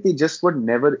 I think they just were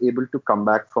never able to come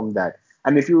back from that.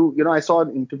 And if I saw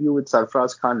an interview with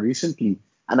Sarfraz Khan recently,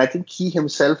 and I think he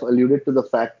himself alluded to the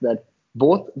fact that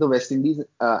both the West Indies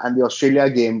and the Australia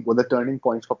game were the turning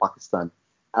points for Pakistan.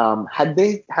 Had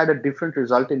they had a different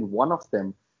result in one of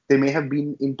them, they may have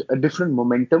been in a different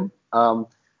momentum.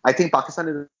 I think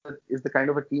Pakistan is the kind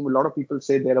of a team. A lot of people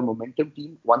say they're a momentum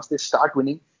team. Once they start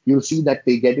winning, you'll see that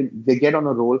they get on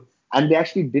a roll, and they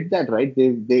actually did that, right?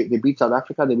 They beat South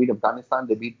Africa, they beat Afghanistan,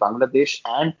 they beat Bangladesh,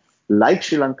 and like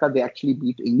Sri Lanka, they actually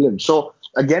beat England. So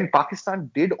again, Pakistan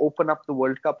did open up the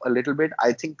World Cup a little bit.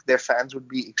 I think their fans would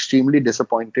be extremely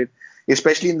disappointed,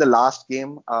 especially in the last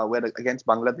game where against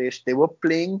Bangladesh, they were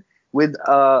playing with,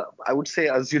 I would say,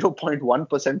 a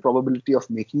 0.1% probability of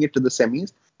making it to the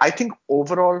semis. I think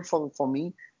overall for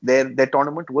me, their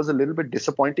tournament was a little bit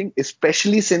disappointing,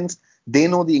 especially since they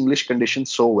know the English conditions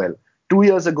so well. 2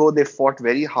 years ago, they fought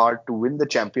very hard to win the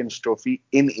Champions Trophy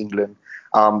in England.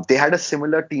 They had a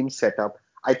similar team setup.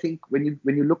 I think when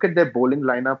you look at their bowling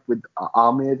lineup with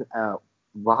Amir,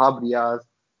 Wahab Riaz,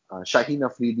 Shaheen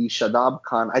Afridi, Shadab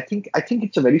Khan, I think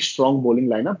it's a very strong bowling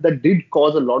lineup that did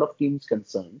cause a lot of teams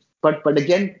concerns. But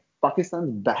again,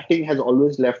 Pakistan's batting has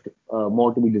always left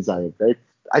more to be desired, right?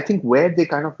 I think where they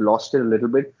kind of lost it a little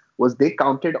bit was they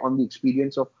counted on the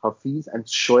experience of Hafiz and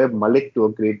Shoaib Malik to a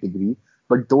great degree,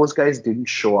 but those guys didn't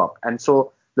show up. And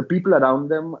so the people around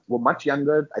them were much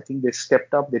younger. I think they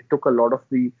stepped up. They took a lot of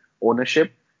the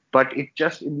ownership, but in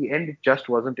the end, it just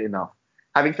wasn't enough.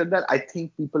 Having said that, I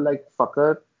think people like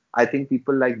Fakar, I think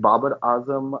people like Babar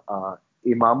Azam,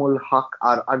 Imamul Haq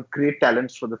are great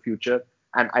talents for the future.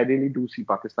 And I really do see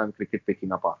Pakistan cricket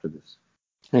picking up after this.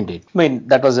 Indeed. I mean,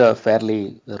 that was a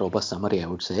fairly robust summary, I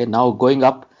would say. Now, going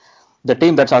up, the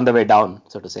team that's on the way down,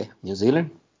 so to say, New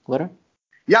Zealand, Varun?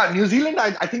 Yeah, New Zealand,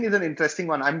 I think is an interesting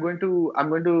one. I'm going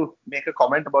to make a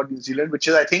comment about New Zealand, which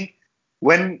is I think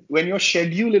when your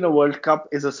schedule in a World Cup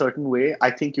is a certain way,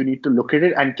 I think you need to look at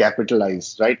it and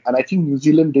capitalize, right? And I think New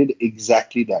Zealand did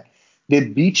exactly that. They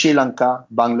beat Sri Lanka,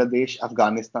 Bangladesh,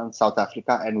 Afghanistan, South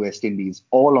Africa, and West Indies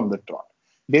all on the trot.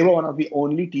 They were one of the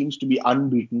only teams to be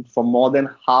unbeaten for more than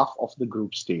half of the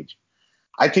group stage.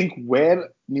 I think where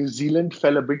New Zealand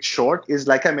fell a bit short is,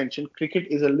 like I mentioned, cricket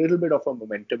is a little bit of a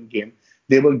momentum game.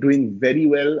 They were doing very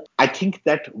well. I think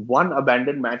that one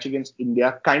abandoned match against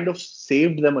India kind of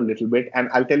saved them a little bit. And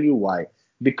I'll tell you why.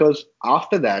 Because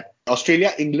after that,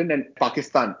 Australia, England, and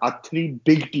Pakistan are three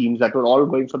big teams that were all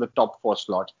going for the top four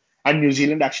slots. And New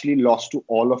Zealand actually lost to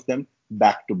all of them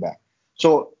back to back.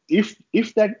 So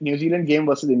if that New Zealand game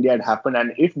versus India had happened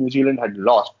and if New Zealand had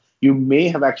lost, you may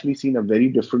have actually seen a very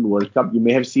different World Cup. You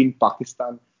may have seen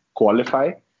Pakistan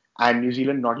qualify. and New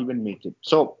Zealand not even make it.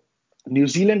 So New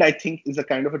Zealand, I think, is a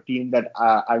kind of a team that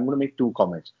I'm going to make two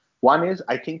comments. One is,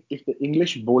 I think if the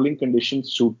English bowling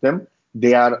conditions suit them,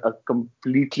 they are a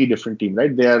completely different team,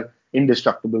 right? They are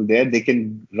indestructible there. They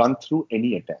can run through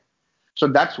any attack. So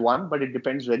that's one, but it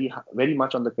depends very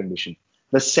much on the condition.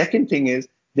 The second thing is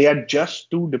they are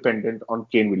just too dependent on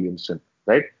Kane Williamson,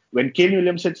 right? When Kane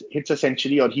Williamson hits a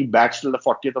century or he bats till the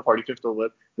 40th or 45th over,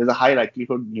 there's a high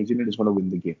likelihood New Zealand is going to win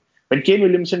the game. When Kane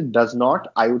Williamson does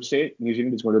not, I would say New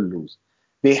Zealand is going to lose.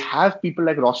 They have people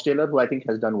like Ross Taylor, who I think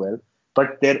has done well,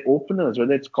 but their openers,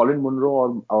 whether it's Colin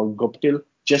Munro or Guptill,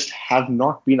 just have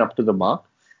not been up to the mark.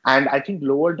 And I think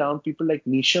lower down people like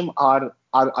Neesham are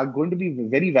going to be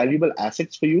very valuable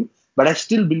assets for you. But I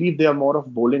still believe they are more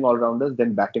of bowling all rounders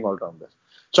than batting all rounders.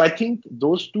 So I think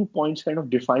those 2 points kind of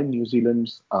define New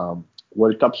Zealand's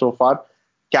World Cup so far.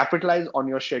 Capitalize on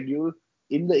your schedule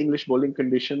in the English bowling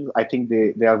conditions. I think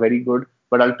they are very good.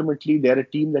 But ultimately, they're a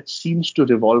team that seems to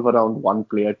revolve around one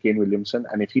player, Kane Williamson.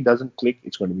 And if he doesn't click,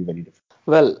 it's going to be very difficult.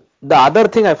 Well, the other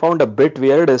thing I found a bit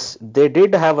weird is they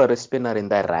did have a wrist spinner in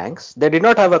their ranks. They did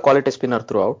not have a quality spinner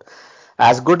throughout.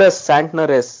 As good as Santner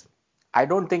is, I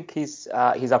don't think he's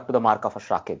up to the mark of a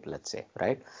Shakib, let's say,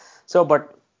 right? So,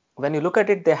 but when you look at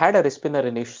it, they had a wrist spinner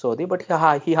in Ish Sodhi, but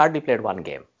he hardly played one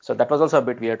game. So that was also a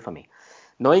bit weird for me.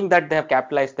 Knowing that they have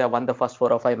capitalized, they have won the first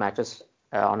 4 or 5 matches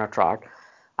on a trot,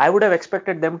 I would have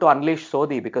expected them to unleash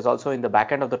Sodhi, because also in the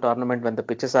back end of the tournament, when the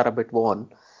pitches are a bit worn,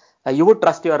 you would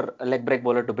trust your leg break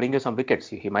bowler to bring you some wickets.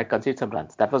 He might concede some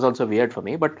runs. That was also weird for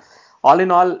me. But all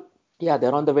in all, yeah,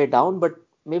 they're on the way down, but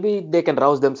maybe they can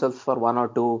rouse themselves for one or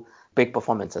two big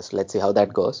performances. Let's see how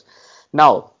that goes.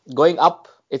 Now, going up,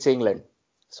 it's England.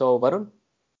 So, Varun?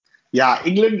 Yeah,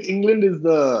 England is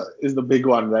the big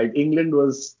one, right? England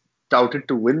was touted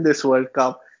to win this World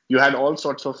Cup. You had all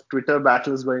sorts of Twitter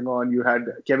battles going on. You had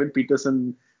Kevin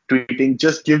Peterson tweeting,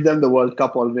 "Just give them the World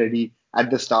Cup already." At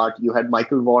the start, you had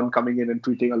Michael Vaughan coming in and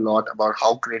tweeting a lot about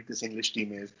how great this English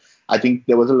team is. I think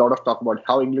there was a lot of talk about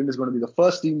how England is going to be the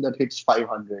first team that hits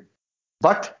 500.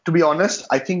 But to be honest,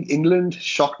 I think England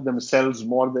shocked themselves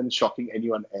more than shocking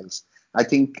anyone else. I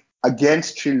think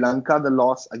against Sri Lanka, the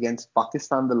loss, against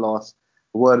Pakistan, the loss,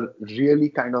 were really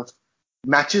kind of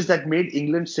matches that made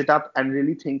England sit up and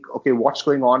really think, okay, what's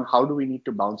going on? How do we need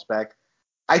to bounce back?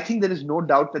 I think there is no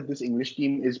doubt that this English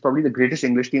team is probably the greatest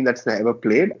English team that's ever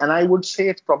played. And I would say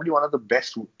it's probably one of the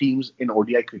best teams in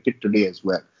ODI cricket today as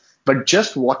well. But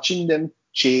just watching them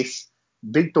chase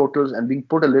big totals and being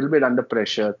put a little bit under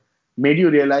pressure made you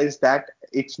realize that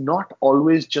it's not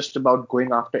always just about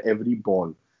going after every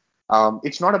ball.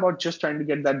 It's not about just trying to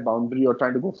get that boundary or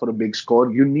trying to go for a big score.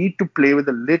 You need to play with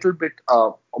a little bit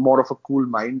more of a cool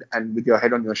mind and with your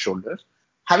head on your shoulders.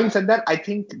 Having said that, I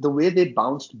think the way they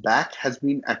bounced back has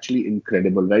been actually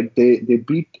incredible, right? They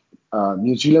beat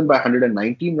New Zealand by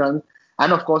 119 runs,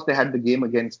 and of course they had the game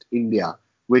against India,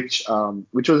 which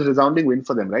was a resounding win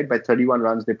for them, right? By 31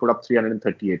 runs, they put up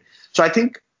 338. So I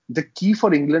think the key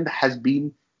for England has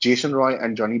been Jason Roy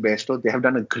and Johnny Bairstow. They have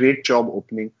done a great job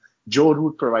opening. Joe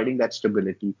Root providing that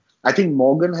stability. I think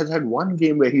Morgan has had one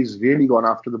game where he's really gone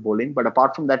after the bowling, but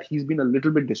apart from that, he's been a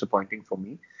little bit disappointing for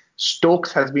me.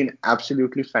 Stokes has been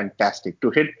absolutely fantastic. To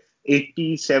hit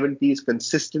 80s, 70s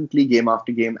consistently game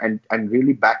after game and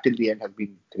really back till the end has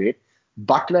been great.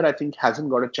 Butler, I think,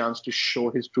 hasn't got a chance to show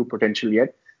his true potential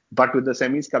yet. But with the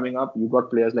semis coming up, you've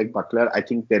got players like Butler. I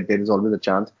think that there is always a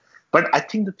chance. But I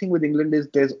think the thing with England is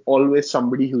there's always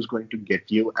somebody who's going to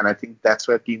get you. And I think that's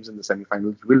where teams in the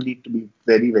semi-finals will need to be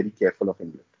very, very careful of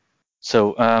England.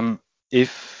 So,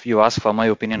 if you ask for my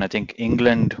opinion, I think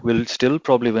England will still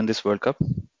probably win this World Cup.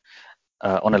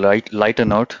 On a lighter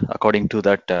note, according to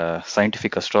that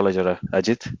scientific astrologer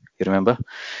Ajit, you remember?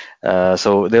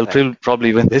 So they'll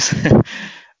probably win this.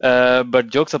 But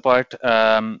jokes apart,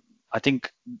 I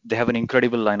think they have an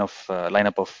incredible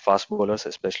lineup of fast bowlers,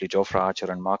 especially Jofra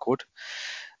Archer and Mark Wood.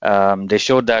 They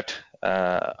showed that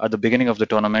at the beginning of the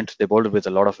tournament, they bowled with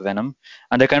a lot of venom,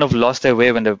 and they kind of lost their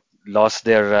way when they lost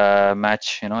their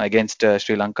match, against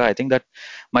Sri Lanka. I think that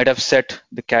might have set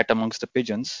the cat amongst the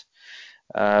pigeons.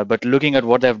 But looking at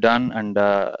what they've done, and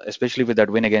especially with that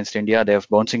win against India, they're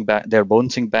bouncing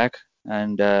back,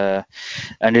 and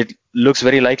it looks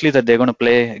very likely that they're going to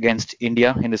play against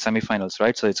India in the semi-finals,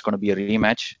 right? So it's going to be a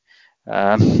rematch,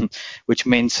 which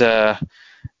means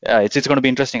it's going to be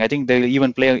interesting. I think they'll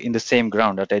even play in the same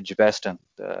ground at Edgbaston.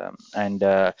 And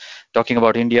talking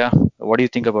about India, what do you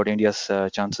think about India's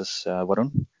chances,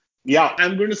 Varun? Yeah,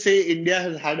 I'm going to say India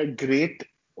has had a great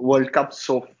World Cup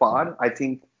so far. I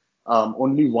think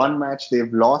only one match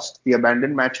they've lost. The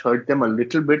abandoned match hurt them a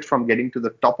little bit from getting to the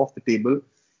top of the table.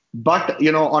 But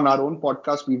on our own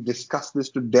podcast, we've discussed this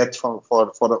to death for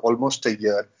almost a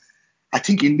year. I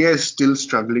think India is still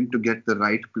struggling to get the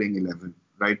right playing 11,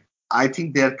 right? I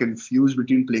think they are confused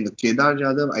between playing a Kedar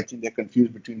Jadhav. I think they're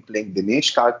confused between playing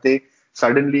Dinesh Karte.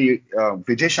 Suddenly,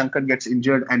 Vijay Shankar gets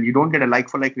injured, and you don't get a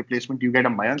like-for-like replacement. You get a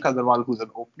Mayank Agarwal, who's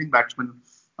an opening batsman,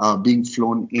 being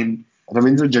flown in.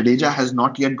 Ravindra Jadeja has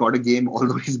not yet got a game,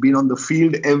 although he's been on the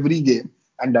field every game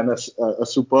and done a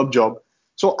superb job.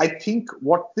 So I think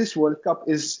what this World Cup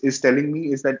is telling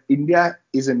me is that India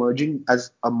is emerging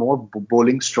as a more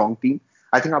bowling strong team.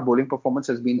 I think our bowling performance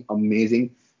has been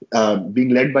amazing. Being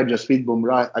led by Jasprit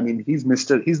Bumrah, I mean, he's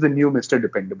the new Mr.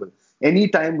 Dependable.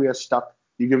 Anytime we are stuck,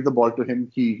 you give the ball to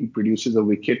him, he produces a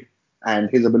wicket, and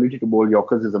his ability to bowl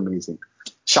Yorkers is amazing.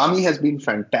 Shami has been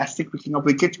fantastic picking up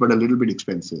wickets, but a little bit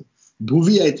expensive.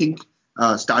 Bhuvi, I think,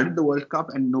 started the World Cup,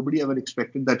 and nobody ever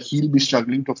expected that he'll be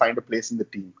struggling to find a place in the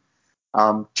team.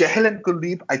 Chahal and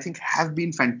Kuldeep, I think, have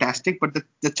been fantastic, but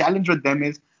the challenge with them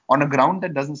is on a ground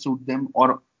that doesn't suit them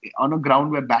or on a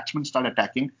ground where batsmen start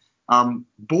attacking,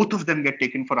 both of them get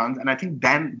taken for runs. And I think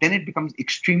then it becomes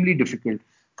extremely difficult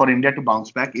for India to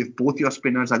bounce back if both your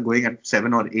spinners are going at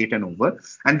 7 or 8 and over.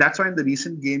 And that's why in the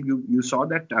recent game, you saw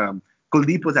that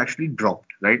Kuldeep was actually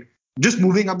dropped, right? Just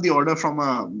moving up the order from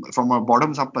a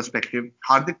bottoms up perspective,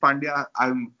 Hardik Pandya,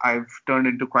 I've turned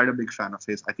into quite a big fan of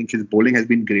his. I think his bowling has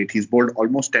been great. He's bowled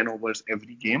almost 10 overs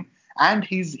every game, and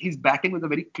he's batting with a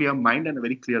very clear mind and a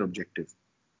very clear objective.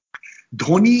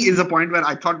 Dhoni is a point where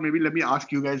I thought maybe let me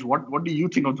ask you guys what do you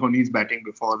think of Dhoni's batting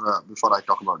before I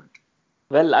talk about it.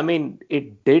 Well, I mean,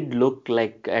 it did look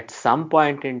like at some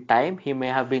point in time he may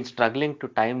have been struggling to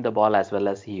time the ball as well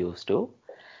as he used to.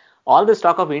 All this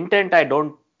talk of intent, I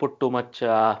don't put too much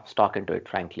stock into it,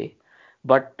 frankly.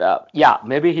 But yeah,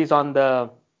 maybe he's on the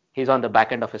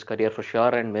back end of his career for sure,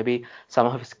 and maybe some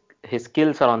of his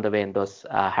skills are on the wane. Those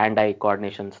hand-eye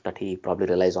coordinations that he probably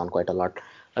relies on quite a lot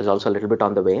is also a little bit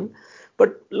on the wane.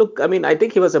 But look, I mean, I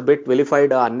think he was a bit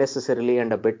vilified unnecessarily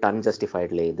and a bit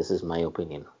unjustifiedly. This is my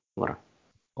opinion. Varun.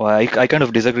 Well, I kind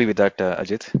of disagree with that,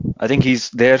 Ajit. I think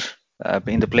he's there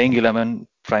in the playing 11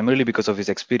 primarily because of his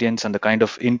experience and the kind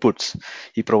of inputs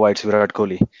he provides Virat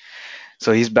Kohli.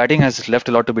 So his batting has left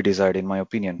a lot to be desired, in my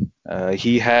opinion.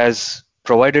 He has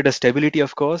provided a stability,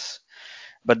 of course,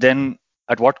 but then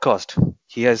at what cost?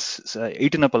 He has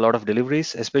eaten up a lot of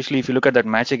deliveries, especially if you look at that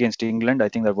match against England. I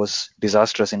think that was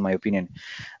disastrous, in my opinion.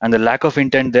 And the lack of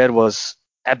intent there was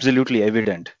absolutely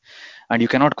evident. And you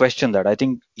cannot question that. I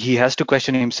think he has to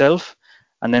question himself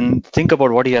and then think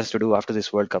about what he has to do after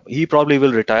this World Cup. He probably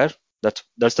will retire.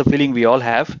 That's the feeling we all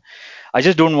have. I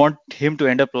just don't want him to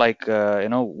end up like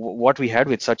what we had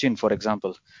with Sachin, for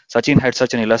example. Sachin had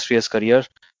such an illustrious career,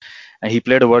 and he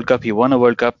played a World Cup. He won a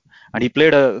World Cup, and he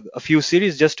played a few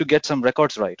series just to get some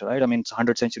records right. I mean, it's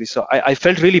 100 centuries. So I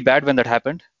felt really bad when that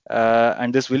happened,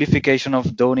 and this vilification of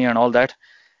Dhoni and all that.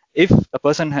 If a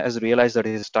person has realized that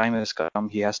his time has come,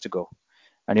 he has to go.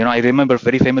 And I remember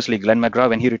very famously Glenn McGrath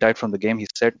when he retired from the game. He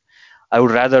said, "I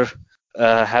would rather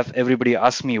have everybody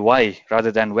ask me why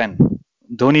rather than when."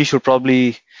 Dhoni should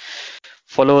probably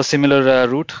follow a similar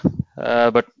route.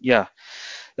 But yeah,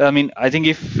 I mean, I think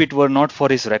if it were not for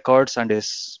his records and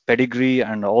his pedigree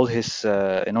and all his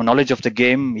knowledge of the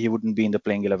game, he wouldn't be in the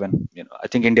playing 11. I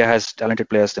think India has talented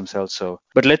players themselves. So,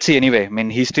 but let's see anyway. I mean,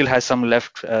 he still has some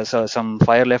left, some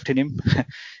fire left in him.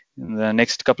 In the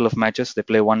next couple of matches, they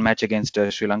play one match against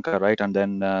Sri Lanka, right, and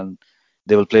then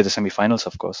they will play the semi-finals,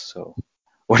 of course. So,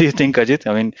 what do you think, Ajit?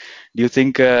 I mean, do you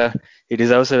think he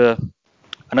deserves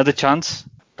another chance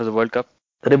to the World Cup?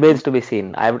 Remains to be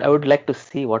seen. I would like to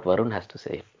see what Varun has to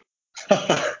say.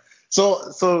 So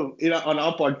on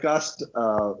our podcast,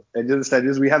 Angel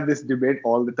Studies, we have this debate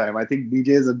all the time. I think DJ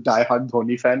is a diehard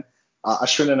Dhoni fan.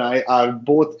 Ashwin and I are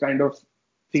both kind of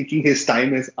thinking his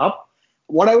time is up.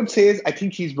 What I would say is I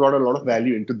think he's brought a lot of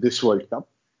value into this World Cup.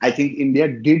 I think India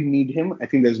did need him. I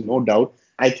think there's no doubt.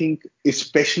 I think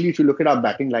especially if you look at our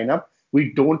batting lineup,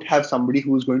 we don't have somebody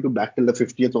who's going to bat till the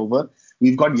 50th over.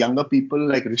 We've got younger people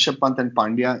like Rishabh Pant and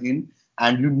Pandya in,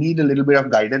 and you need a little bit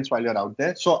of guidance while you're out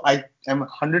there. So I am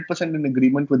 100% in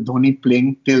agreement with Dhoni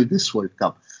playing till this World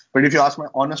Cup. But if you ask my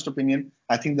honest opinion,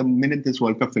 I think the minute this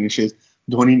World Cup finishes,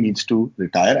 Dhoni needs to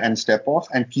retire and step off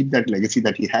and keep that legacy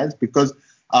that he has, because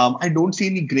I don't see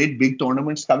any great big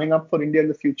tournaments coming up for India in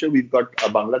the future. We've got a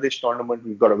Bangladesh tournament,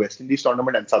 we've got a West Indies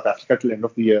tournament, and South Africa till the end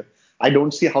of the year. I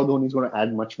don't see how Dhoni is going to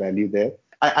add much value there.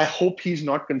 I hope he's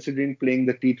not considering playing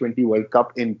the T20 World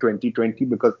Cup in 2020,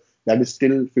 because that is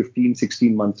still 15,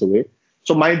 16 months away.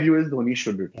 So my view is Dhoni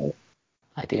should retire.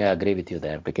 I think I agree with you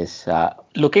there because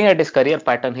looking at his career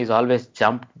pattern, he's always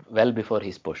jumped well before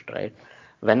he's pushed, right?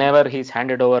 whenever he's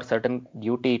handed over certain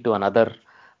duty to another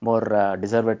more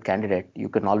deserved candidate, you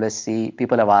can always see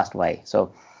people have asked why.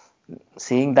 So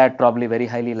seeing that probably very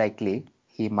highly likely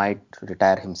he might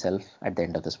retire himself at the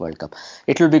end of this World Cup.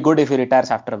 It will be good if he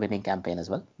retires after a winning campaign as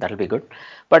well. That'll be good.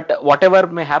 But whatever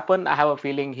may happen, I have a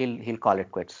feeling he'll call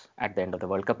it quits at the end of the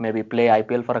World Cup. Maybe play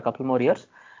IPL for a couple more years,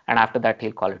 and after that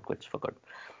he'll call it quits for good.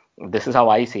 This is how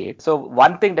I see it. So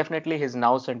one thing definitely his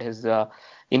nous and his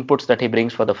inputs that he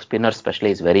brings for the spinners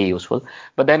especially is very useful.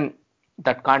 But then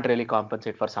that can't really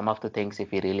compensate for some of the things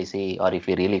if we really see or if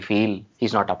we really feel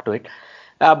he's not up to it.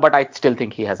 But I still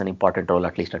think he has an important role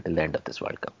at least until the end of this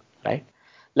World Cup, right?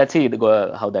 Let's see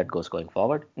how that goes going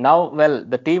forward. Now, well,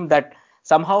 the team that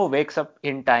somehow wakes up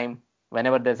in time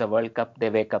whenever there's a World Cup, they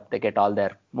wake up, they get all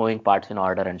their moving parts in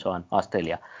order and so on.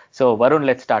 Australia. So Varun,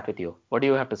 let's start with you. What do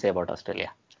you have to say about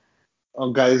Australia?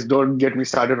 Oh, guys, don't get me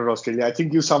started on Australia. I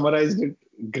think you summarized it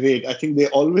great. I think they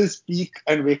always peak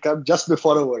and wake up just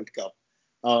before a World Cup.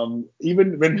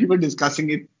 Even when we were discussing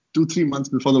it 2, 3 months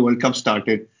before the World Cup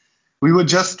started, we were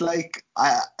just like,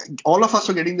 all of us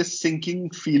were getting this sinking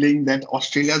feeling that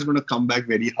Australia is going to come back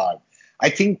very hard.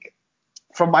 I think,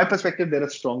 from my perspective, they're a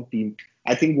strong team.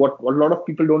 I think what a lot of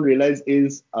people don't realize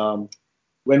is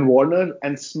when Warner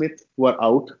and Smith were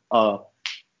out,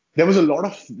 there was a lot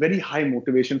of very high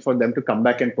motivation for them to come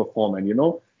back and perform. And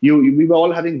we were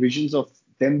all having visions of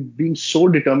them being so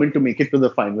determined to make it to the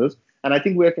finals. And I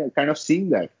think we're kind of seeing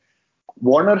that.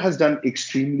 Warner has done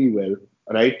extremely well,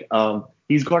 right?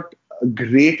 He's got a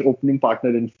great opening partner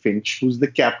in Finch, who's the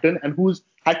captain and who's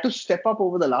had to step up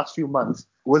over the last few months,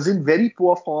 was in very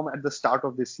poor form at the start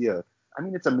of this year. I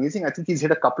mean, it's amazing. I think he's hit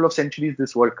a couple of centuries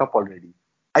this World Cup already.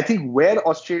 I think where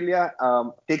Australia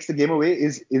takes the game away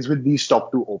is with these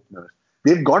top two openers.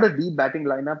 They've got a deep batting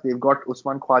lineup. They've got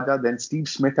Usman Khwaja, then Steve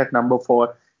Smith at number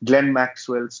 4, Glenn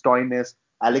Maxwell, Stoinis,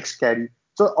 Alex Carey.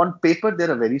 So on paper,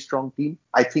 they're a very strong team.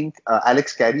 I think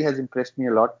Alex Carey has impressed me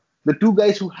a lot. The two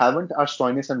guys who haven't are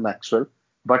Stoinis and Maxwell,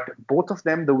 but both of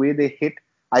them, the way they hit,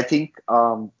 I think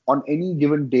on any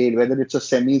given day, whether it's a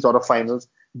semis or a finals,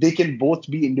 they can both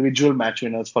be individual match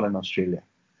winners for an Australia.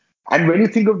 And when you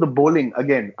think of the bowling,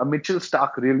 again, a Mitchell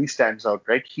Starc really stands out,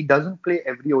 right? He doesn't play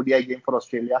every ODI game for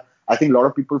Australia. I think a lot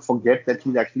of people forget that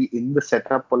he's actually in the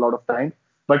setup a lot of time,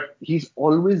 but he's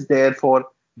always there for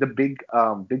the big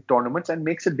tournaments and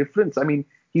makes a difference. I mean,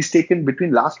 he's taken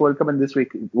between last World Cup and this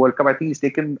World Cup, I think he's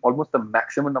taken almost the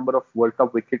maximum number of World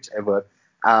Cup wickets ever,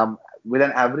 with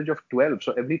an average of 12.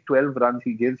 So every 12 runs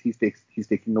he gives, he's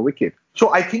taking a wicket.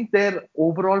 So I think their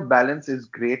overall balance is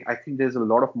great. I think there's a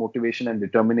lot of motivation and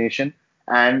determination,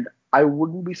 and I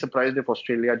wouldn't be surprised if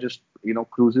Australia just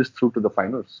cruises through to the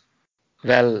finals.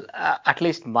 Well, at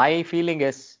least my feeling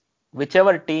is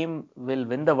whichever team will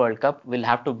win the World Cup will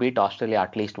have to beat Australia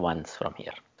at least once from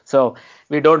here. So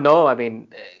we don't know. I mean,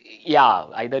 yeah,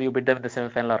 either you beat them in the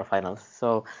semi-final or finals.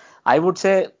 So I would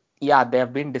say, yeah, they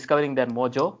have been discovering their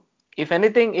mojo. If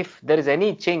anything, if there is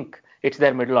any chink, it's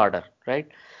their middle order, right?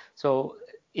 So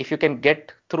if you can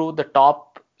get through the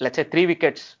top, let's say 3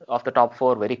 wickets of the top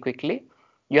 4 very quickly,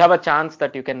 you have a chance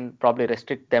that you can probably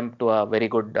restrict them to a very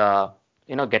good,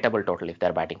 gettable total if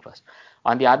they're batting first.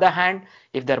 On the other hand,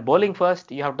 if they're bowling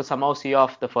first, you have to somehow see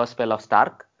off the first spell of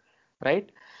Starc, right?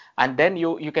 And then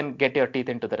you can get your teeth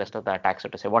into the rest of the attack, so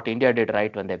to say, what India did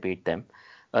right when they beat them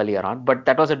earlier on. But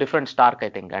that was a different Starc, I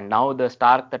think. And now the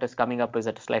Starc that is coming up is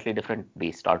a slightly different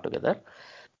beast altogether.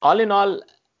 All in all,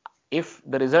 if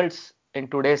the results in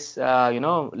today's,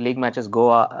 league matches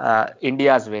go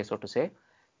India's way, so to say,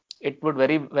 it would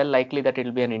very well likely that it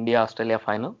will be an India-Australia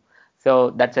final.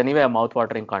 So that's anyway a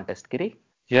mouth-watering contest, Kiri.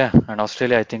 Yeah, and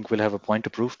Australia, I think, will have a point to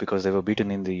prove because they were beaten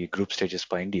in the group stages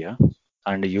by India.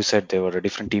 And you said they were a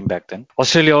different team back then.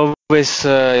 Australia always,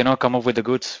 come up with the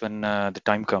goods when the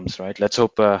time comes, right? Let's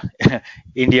hope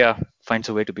India finds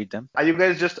a way to beat them. Are you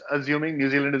guys just assuming New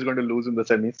Zealand is going to lose in the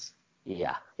semis?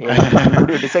 Yeah.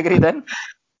 Would you disagree then?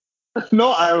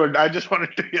 No, I would. I just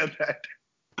wanted to hear that.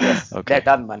 Yes, Okay. they're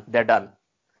done, man. They're done.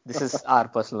 This is our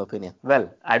personal opinion.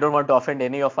 Well, I don't want to offend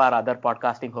any of our other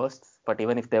podcasting hosts, but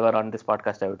even if they were on this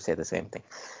podcast, I would say the same thing.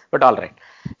 But all right.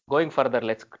 Going further,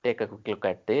 let's take a quick look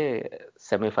at the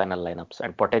semi-final lineups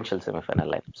and potential semi-final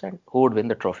lineups and who would win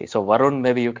the trophy. So Varun,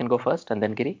 maybe you can go first and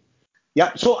then Giri.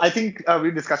 Yeah, so I think we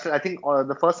discussed it. I think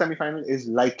the first semi-final is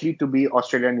likely to be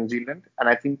Australia and New Zealand, and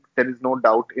I think there is no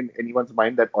doubt in anyone's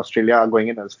mind that Australia are going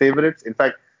in as favorites. In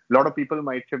fact, a lot of people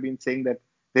might have been saying that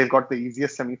they've got the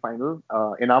easiest semi-final.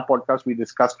 In our podcast, we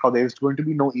discussed how there's going to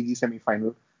be no easy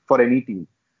semi-final for any team.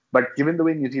 But given the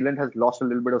way New Zealand has lost a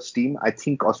little bit of steam, I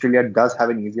think Australia does have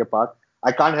an easier path.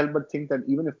 I can't help but think that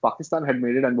even if Pakistan had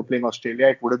made it and were playing Australia,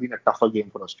 it would have been a tougher game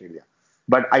for Australia.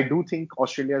 But I do think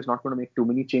Australia is not going to make too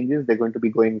many changes. They're going to be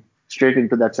going straight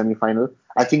into that semi-final.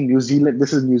 I think New Zealand,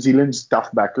 this is New Zealand's tough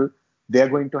battle. They're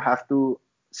going to have to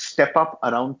step up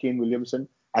around Kane Williamson.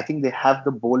 I think they have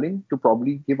the bowling to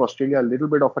probably give Australia a little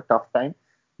bit of a tough time.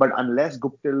 But unless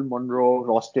Guptill, Monroe,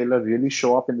 Ross Taylor really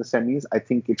show up in the semis, I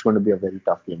think it's going to be a very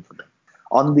tough game for them.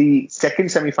 On the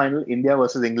second semi-final, India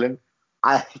versus England,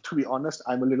 to be honest,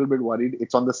 I'm a little bit worried.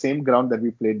 It's on the same ground that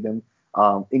we played them.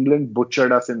 England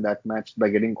butchered us in that match by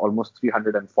getting almost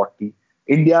 340.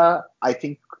 India, I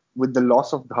think, with the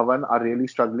loss of Dhawan, are really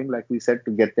struggling, like we said,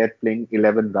 to get their playing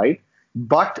 11 right.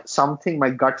 But something my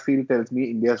gut feel tells me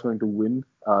India is going to win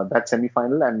that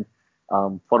semi-final. And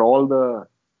for all the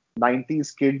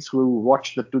 90s kids who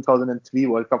watched the 2003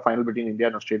 World Cup final between India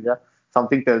and Australia,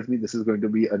 something tells me this is going to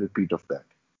be a repeat of that.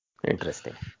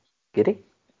 Interesting. Giri?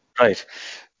 Right.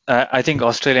 I think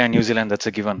Australia and New Zealand, that's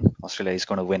a given. Australia is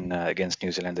going to win against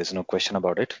New Zealand. There's no question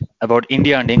about it. About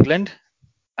India and England,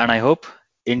 and I hope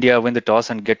India win the toss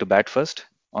and get to bat first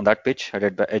on that pitch at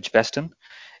Edgbaston.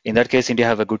 In that case, India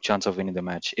have a good chance of winning the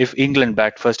match. If England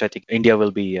bat first, I think India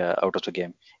will be out of the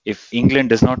game. If England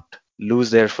does not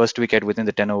lose their first wicket within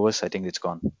the 10 overs, I think it's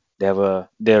gone. They have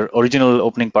their original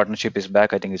opening partnership is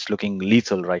back. I think it's looking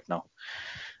lethal right now.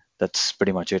 That's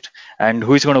pretty much it. And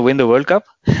who is going to win the World Cup?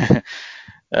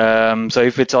 So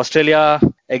if it's Australia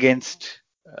against,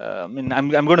 I'm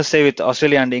going to say with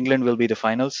Australia and England will be the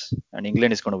finals, and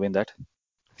England is going to win that.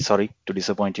 Sorry to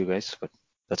disappoint you guys, but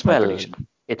that's my prediction.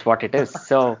 It's what it is.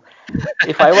 So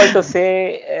if I were to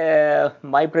say,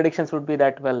 my predictions would be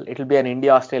that, well, it'll be an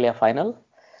India-Australia final,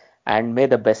 and may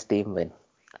the best team win.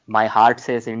 My heart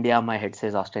says India, my head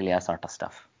says Australia, sort of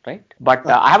stuff, right? But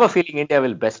I have a feeling India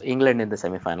will best England in the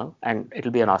semi-final, and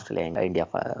it'll be an Australia-India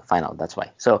final. That's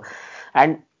why. So,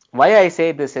 and why I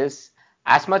say this is,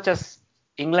 as much as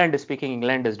England is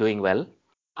doing well,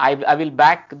 I will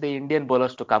back the Indian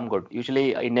bowlers to come good.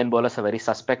 Usually, Indian bowlers are very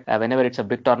suspect whenever it's a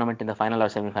big tournament in the final or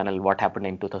semi-final. What happened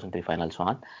in 2003 final, so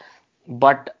on.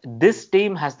 But this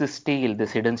team has this steel,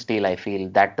 this hidden steel, I feel,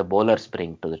 that the bowlers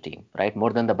bring to the team, right? More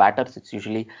than the batters, it's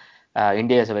usually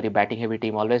India is a very batting heavy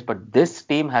team always, but this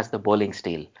team has the bowling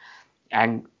steel.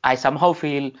 And I somehow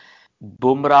feel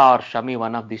Bumrah or Shami,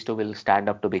 one of these two will stand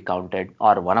up to be counted,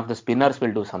 or one of the spinners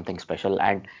will do something special,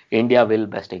 and India will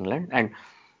best England. And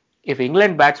if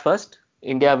England bats first,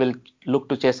 India will look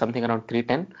to chase something around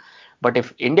 310. But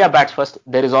if India bats first,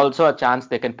 there is also a chance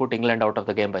they can put England out of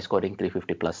the game by scoring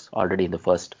 350 plus already in the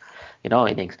first,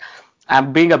 innings.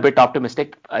 I'm being a bit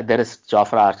optimistic. There is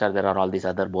Jofra Archer, there are all these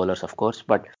other bowlers, of course,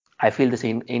 but I feel this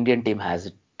Indian team has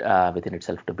it within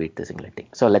itself to beat this England team.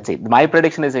 So let's see. My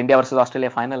prediction is India versus Australia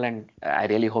final, and I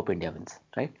really hope India wins,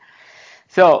 right?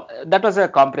 So that was a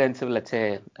comprehensive, let's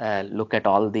say, look at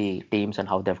all the teams and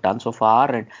how they've done so far.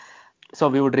 And so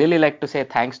we would really like to say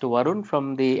thanks to Varun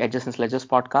from the Edges and Sledges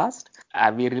podcast.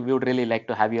 We would really like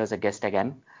to have you as a guest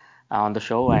again on the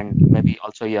show, and maybe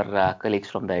also your colleagues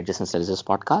from the Edges and Sledges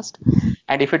podcast.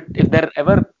 And if there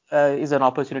ever is an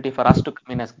opportunity for us to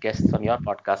come in as guests on your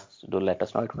podcast, do let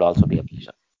us know. It would also be a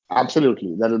pleasure.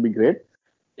 Absolutely. That'll be great.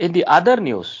 In the other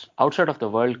news, outside of the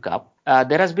World Cup,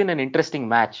 there has been an interesting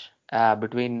match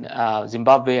between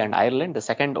Zimbabwe and Ireland, the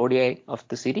second ODI of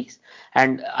the series.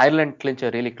 And Ireland clinched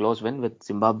a really close win, with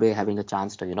Zimbabwe having a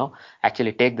chance to,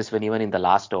 actually take this win even in the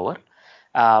last over.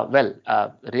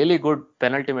 Really good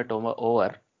penultimate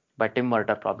over by Tim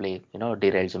Murter probably,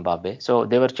 derailed Zimbabwe. So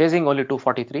they were chasing only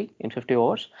 243 in 50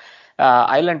 overs.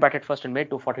 Ireland batted first and made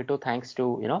 242 thanks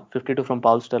to 52 from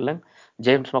Paul Stirling.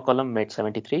 James McCullum made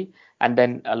 73, and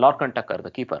then Lorcan Tucker,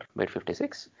 the keeper, made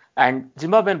 56. And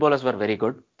Zimbabwean bowlers were very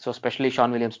good. So especially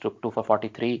Sean Williams took 2 for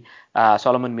 43,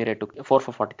 Solomon Mire took 4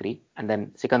 for 43, and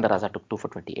then Sikandar Raza took 2 for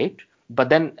 28. But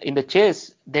then in the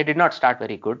chase, they did not start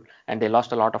very good, and they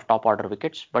lost a lot of top order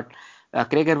wickets. But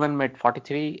Craig Erwin made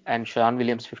 43 and Sean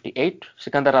Williams 58.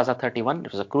 Sikandar Raza 31.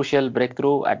 It was a crucial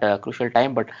breakthrough at a crucial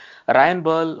time. But Ryan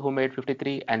Burl, who made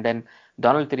 53, and then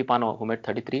Donald Tiripano, who made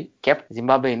 33, kept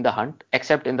Zimbabwe in the hunt,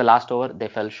 except in the last over, they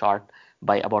fell short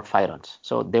by about 5 runs.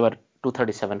 So they were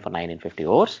 237 for 9 in 50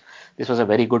 overs. This was a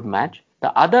very good match.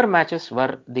 The other matches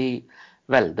were the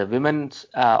women's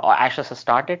Ashes has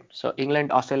started. So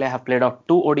England, Australia have played out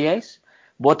 2 ODIs,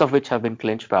 both of which have been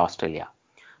clinched by Australia.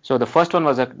 So the first one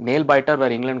was a nail biter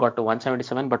where England got to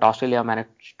 177, but Australia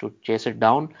managed to chase it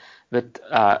down with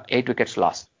 8 wickets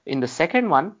lost. In the second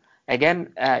one,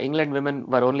 again, England women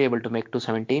were only able to make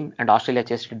 217, and Australia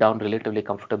chased it down relatively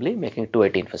comfortably, making it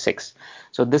 218 for 6.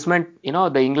 So this meant,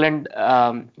 the England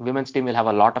women's team will have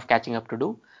a lot of catching up to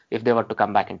do if they were to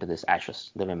come back into this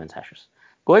Ashes, the women's Ashes.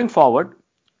 Going forward,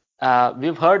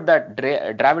 we've heard that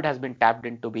Dravid has been tapped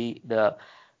in to be the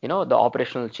the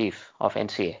operational chief of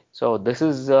NCA. So this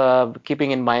is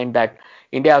keeping in mind that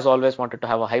India has always wanted to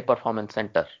have a high performance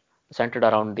center centered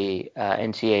around the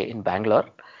NCA in Bangalore.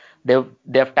 They've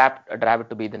tapped Dravid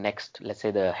to be the next, let's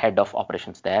say, the head of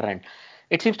operations there, and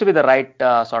it seems to be the right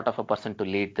sort of a person to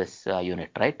lead this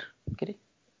unit, right, Kiri?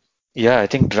 Yeah, I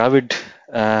think Dravid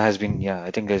has been,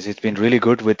 I think it's been really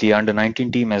good with the under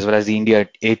 19 team as well as the India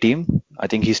A team. I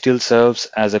think he still serves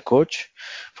as a coach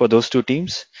for those two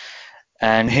teams.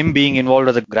 And him being involved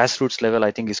at the grassroots level,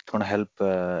 I think is going to help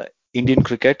Indian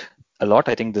cricket a lot.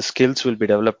 I think the skills will be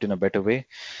developed in a better way.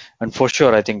 And for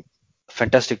sure, I think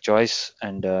fantastic choice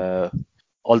and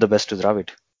all the best to Dravid.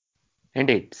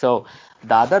 Indeed. So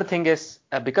the other thing is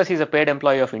because he's a paid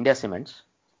employee of India Cements,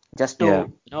 just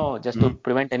to Yeah. just to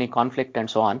prevent any conflict and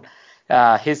so on,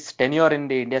 his tenure in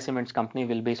the India Cements company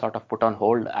will be sort of put on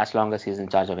hold as long as he's in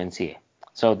charge of NCA.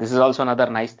 So this is also another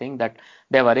nice thing that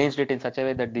they've arranged it in such a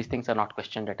way that these things are not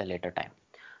questioned at a later time.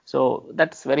 So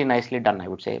that's very nicely done, I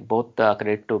would say. Both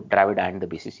credit to Dravid and the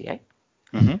BCCI.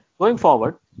 Mm-hmm. Going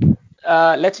forward,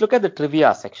 let's look at the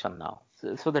trivia section now.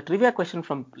 So the trivia question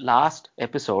from last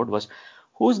episode was,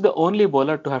 who's the only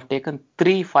bowler to have taken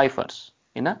 3 fifers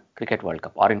in a Cricket World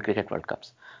Cup or in Cricket World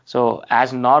Cups? So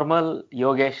as normal,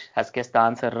 Yogesh has guessed the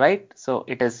answer right. So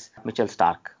it is Mitchell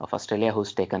Starc of Australia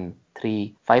who's taken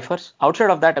 3 fifers. Outside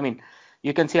of that, I mean,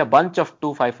 you can see a bunch of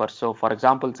 2 fifers. So for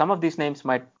example, some of these names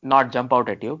might not jump out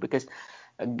at you because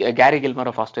Gary Gilmore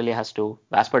of Australia has 2,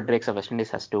 Vasper Drakes of West Indies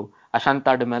has 2,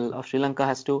 Ashanta Duhamel of Sri Lanka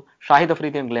has 2, Shahid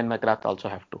Afridi and Glenn McGrath also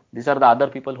have 2. These are the other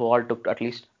people who all took at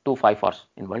least 2 fifers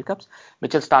in World Cups.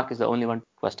 Mitchell Starc is the only one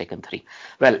who has taken 3.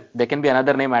 Well, there can be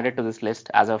another name added to this list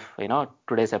as of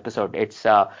today's episode. It's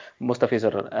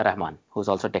Mustafizur Rahman, who's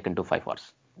also taken 2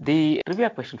 fifers. The trivia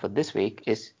question for this week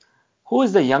is, who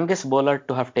is the youngest bowler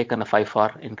to have taken a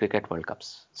 5-4 in Cricket World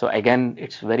Cups? So again,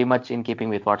 it's very much in keeping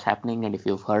with what's happening, and if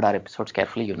you've heard our episodes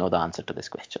carefully, you know the answer to this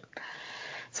question.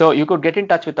 So you could get in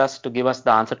touch with us to give us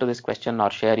the answer to this question or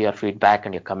share your feedback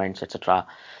and your comments, etc.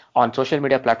 on social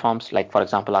media platforms like, for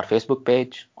example, our Facebook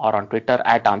page or on Twitter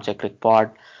at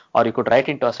ArmchairCrickPod, or you could write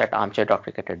into us at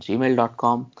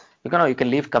armchair.cricket@gmail.com. You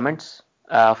can leave comments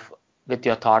with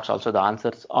your thoughts, also the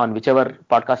answers on whichever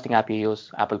podcasting app you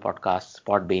use, Apple Podcasts,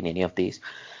 Podbean, any of these.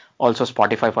 Also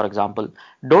Spotify, for example.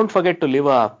 Don't forget to leave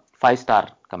a 5-star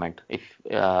comment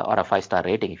or a 5-star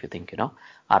rating if you think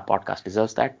our podcast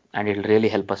deserves that, and it'll really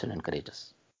help us and encourage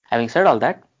us. Having said all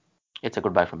that, it's a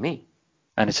goodbye from me.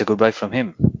 And it's a goodbye from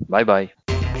him. Bye bye.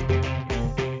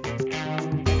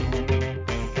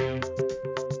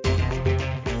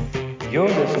 You're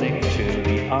listening to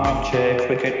the Armchair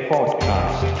Cricket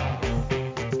Podcast.